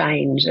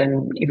change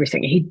and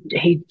everything.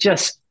 He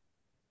just,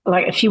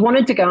 like, if you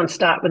wanted to go and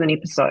start with an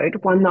episode,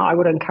 one that I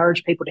would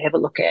encourage people to have a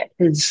look at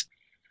is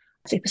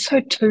it's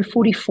episode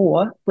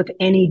 244 with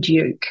Annie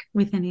Duke,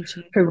 With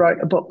energy. who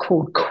wrote a book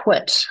called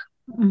Quit.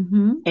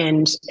 Mm-hmm.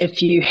 And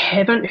if you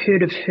haven't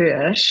heard of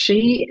her,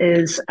 she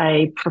is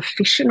a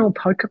professional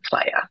poker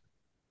player.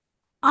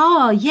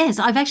 Oh, yes.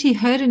 I've actually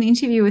heard an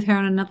interview with her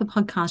on another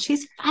podcast.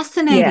 She's Yeah,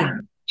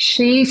 fascinating.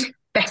 she's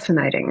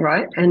fascinating,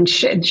 right? And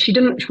she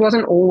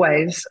wasn't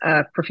always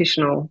a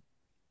professional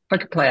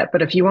poker player,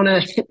 but if you want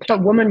to, a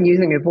woman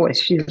using her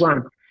voice, she's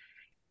one.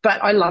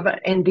 But I love it.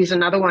 And there's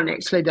another one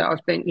actually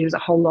that there's a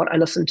whole lot I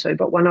listen to,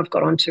 but one I've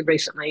got onto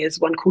recently is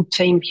one called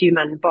Team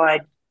Human by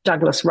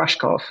Douglas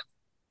Rushkoff.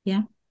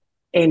 Yeah.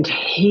 And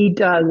he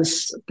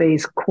does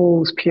these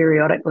calls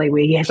periodically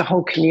where he has a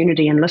whole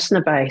community and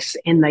listener base,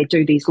 and they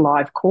do these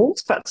live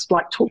calls. So it's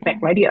like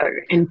talkback radio,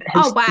 and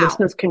Oh, his wow.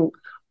 listeners can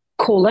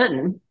call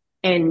in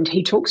and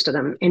he talks to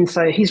them. And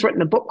so he's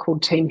written a book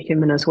called Team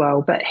Human as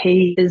well, but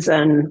he is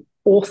an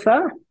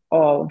author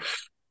of,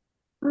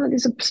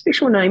 there's a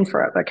special name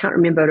for it, but I can't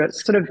remember.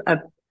 It's sort of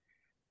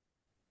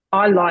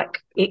I like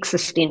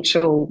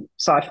existential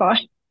sci-fi.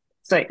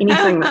 So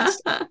anything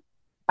that's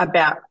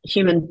about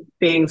human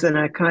beings in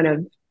a kind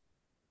of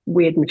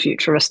weird and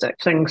futuristic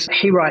things.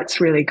 He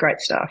writes really great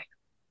stuff.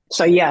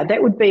 So yeah,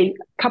 that would be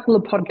a couple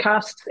of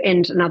podcasts,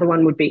 and another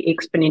one would be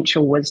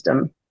Exponential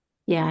Wisdom.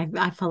 Yeah,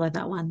 I follow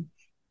that one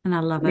and I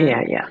love it.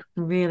 Yeah, yeah.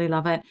 Really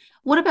love it.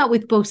 What about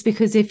with books?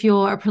 Because if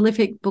you're a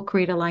prolific book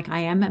reader like I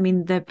am, I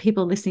mean, the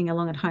people listening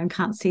along at home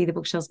can't see the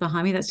bookshelves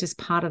behind me. That's just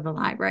part of the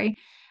library.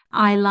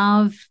 I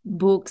love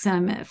books.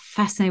 I'm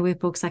fascinated with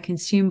books. I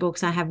consume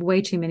books. I have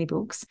way too many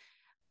books.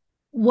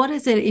 What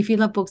is it, if you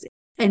love books,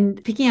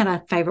 and picking out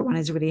a favorite one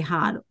is really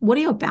hard? What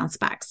are your bounce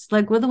backs?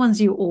 Like, what are the ones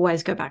you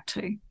always go back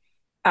to?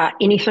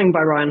 Anything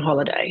by Ryan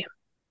Holiday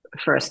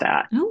for a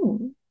start. Oh,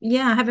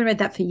 yeah, I haven't read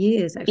that for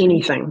years, actually.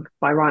 Anything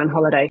by Ryan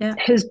Holiday. Yeah.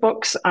 His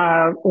books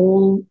are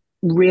all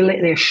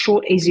they're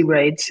short, easy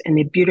reads, and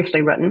they're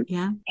beautifully written.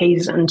 Yeah.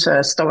 He's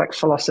into Stoic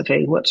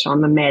philosophy, which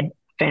I'm a mad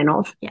fan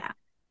of. Yeah.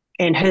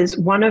 And his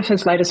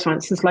latest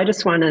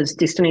one is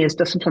Destiny is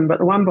Discipline, but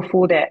the one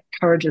before that,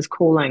 Courage is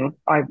Calling.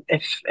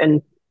 If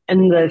in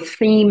the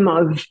theme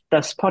of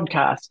this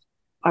podcast,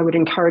 I would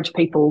encourage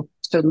people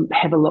to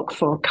have a look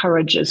for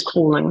Courage is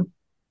Calling.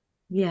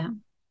 Yeah.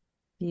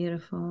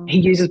 Beautiful. He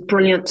uses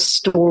brilliant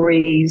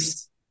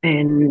stories,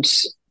 and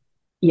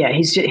yeah,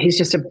 he's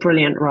just a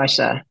brilliant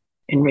writer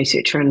and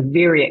researcher, and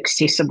very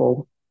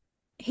accessible.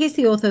 He's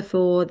the author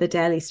for The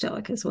Daily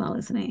Stoic as well,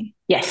 isn't he?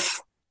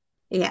 Yes.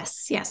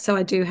 Yes, yes. So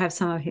I do have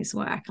some of his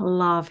work. I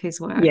love his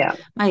work. Yeah.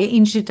 My Yeah.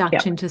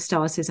 introduction to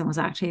Stoicism was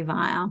actually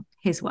via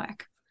his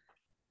work.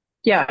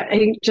 Yeah,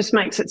 it just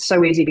makes it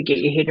so easy to get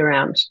your head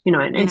around,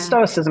 and Yeah.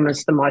 Stoicism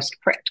is the most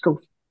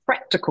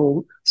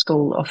practical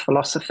school of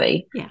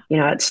philosophy. Yeah.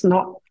 It's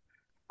not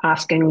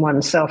asking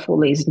oneself all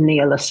these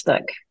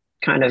nihilistic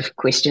kind of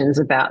questions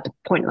about the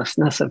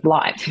pointlessness of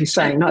life. He's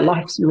saying, no,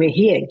 we're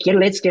here.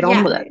 Let's get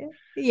on with it.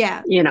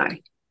 Yeah.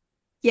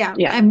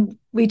 Yeah. And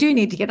we do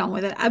need to get on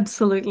with it.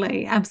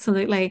 Absolutely.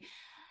 Absolutely.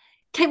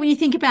 Kate, when you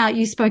think about,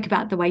 you spoke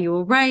about the way you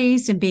were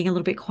raised and being a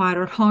little bit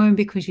quieter at home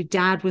because your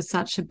dad was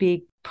such a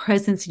big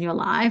presence in your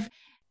life.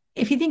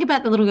 If you think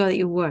about the little girl that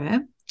you were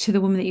to the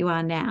woman that you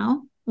are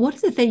now, what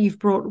is it that you've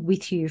brought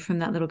with you from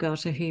that little girl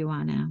to who you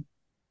are now?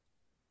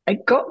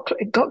 It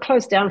got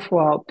closed down for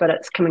a while, but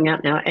it's coming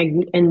out now.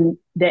 And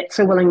that's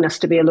a willingness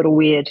to be a little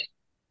weird.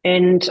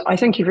 And I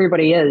think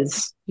everybody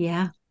is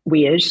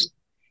weird.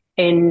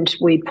 And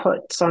we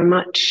put so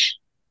much,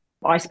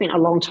 I spent a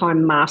long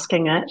time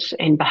masking it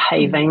and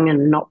behaving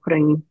and not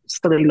putting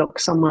silly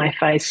looks on my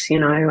face,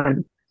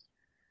 and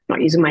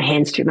not using my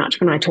hands too much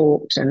when I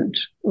talked and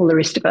all the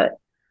rest of it.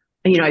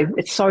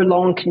 It's so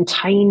long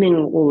containing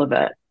all of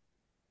it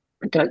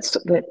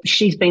that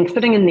she's been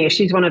fitting in there.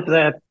 She's one of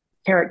the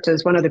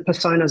characters, one of the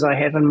personas I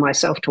have in my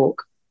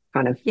self-talk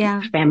kind of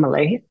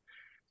family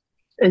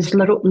is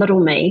little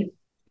me.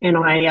 And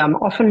I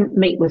often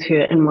meet with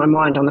her in my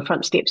mind on the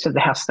front steps of the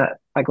house that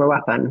I grew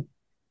up in,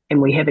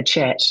 and we have a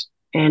chat.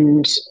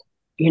 And,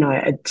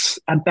 it's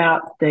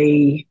about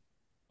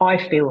I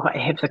feel I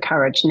have the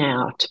courage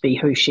now to be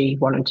who she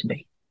wanted to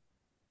be.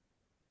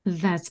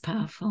 That's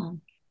powerful.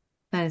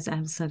 That is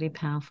absolutely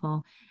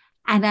powerful.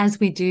 And as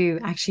we do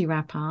actually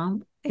wrap up,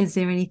 is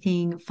there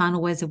anything,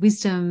 final words of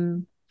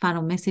wisdom,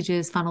 final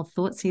messages, final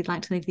thoughts you'd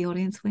like to leave the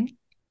audience with?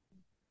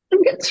 I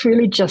think it's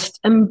really just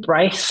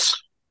embrace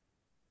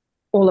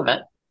all of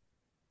it,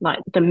 like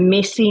the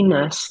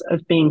messiness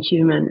of being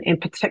human, and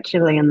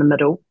particularly in the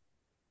middle.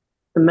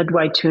 The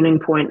midway turning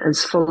point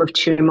is full of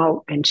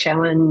tumult and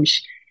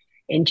challenge,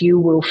 and you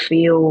will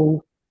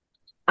feel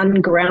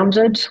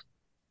ungrounded.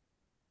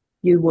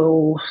 You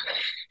will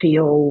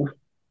feel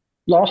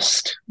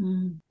lost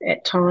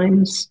at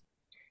times,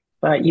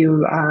 but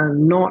you are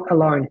not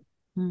alone.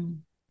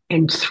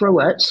 And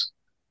through it,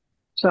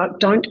 so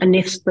don't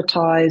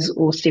anesthetize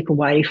or step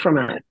away from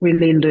it.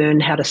 Really learn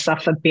how to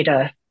suffer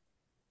better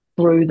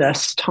through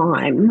this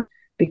time,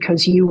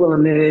 because you will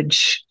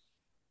emerge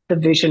the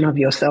version of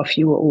yourself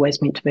you were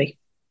always meant to be.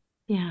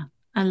 Yeah,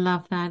 I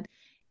love that.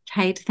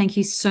 Kate, thank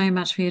you so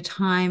much for your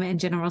time and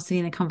generosity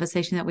in the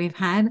conversation that we've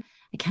had.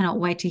 I cannot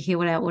wait to hear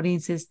what our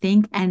audiences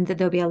think, and that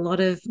there'll be a lot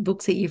of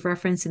books that you've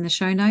referenced in the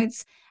show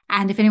notes.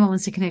 And if anyone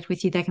wants to connect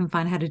with you, they can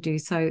find how to do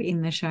so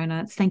in the show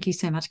notes. Thank you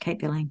so much, Kate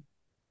Billing.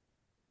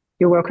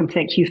 You're welcome.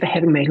 Thank you for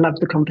having me.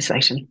 Love the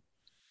conversation.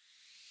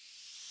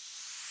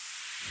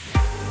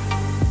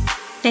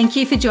 Thank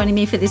you for joining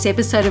me for this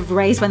episode of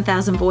Raise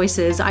 1000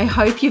 Voices. I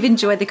hope you've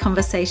enjoyed the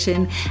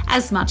conversation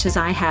as much as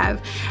I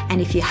have.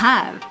 And if you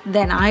have,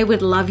 then I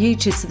would love you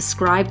to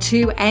subscribe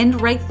to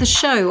and rate the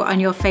show on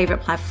your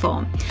favorite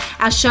platform.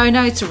 Our show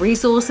notes,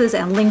 resources,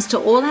 and links to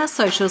all our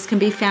socials can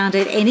be found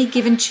at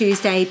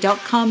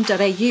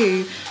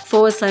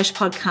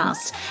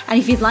anygiventuesday.com.au/podcast. And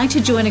if you'd like to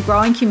join a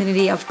growing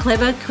community of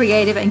clever,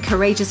 creative, and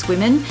courageous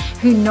women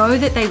who know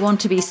that they want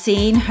to be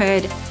seen,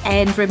 heard,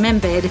 and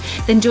remembered,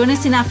 then join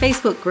us in our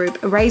Facebook group,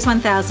 Raise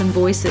 1000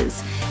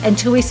 Voices.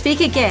 Until we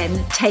speak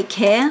again, take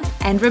care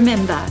and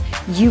remember,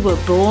 you were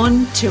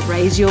born to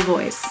raise your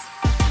voice.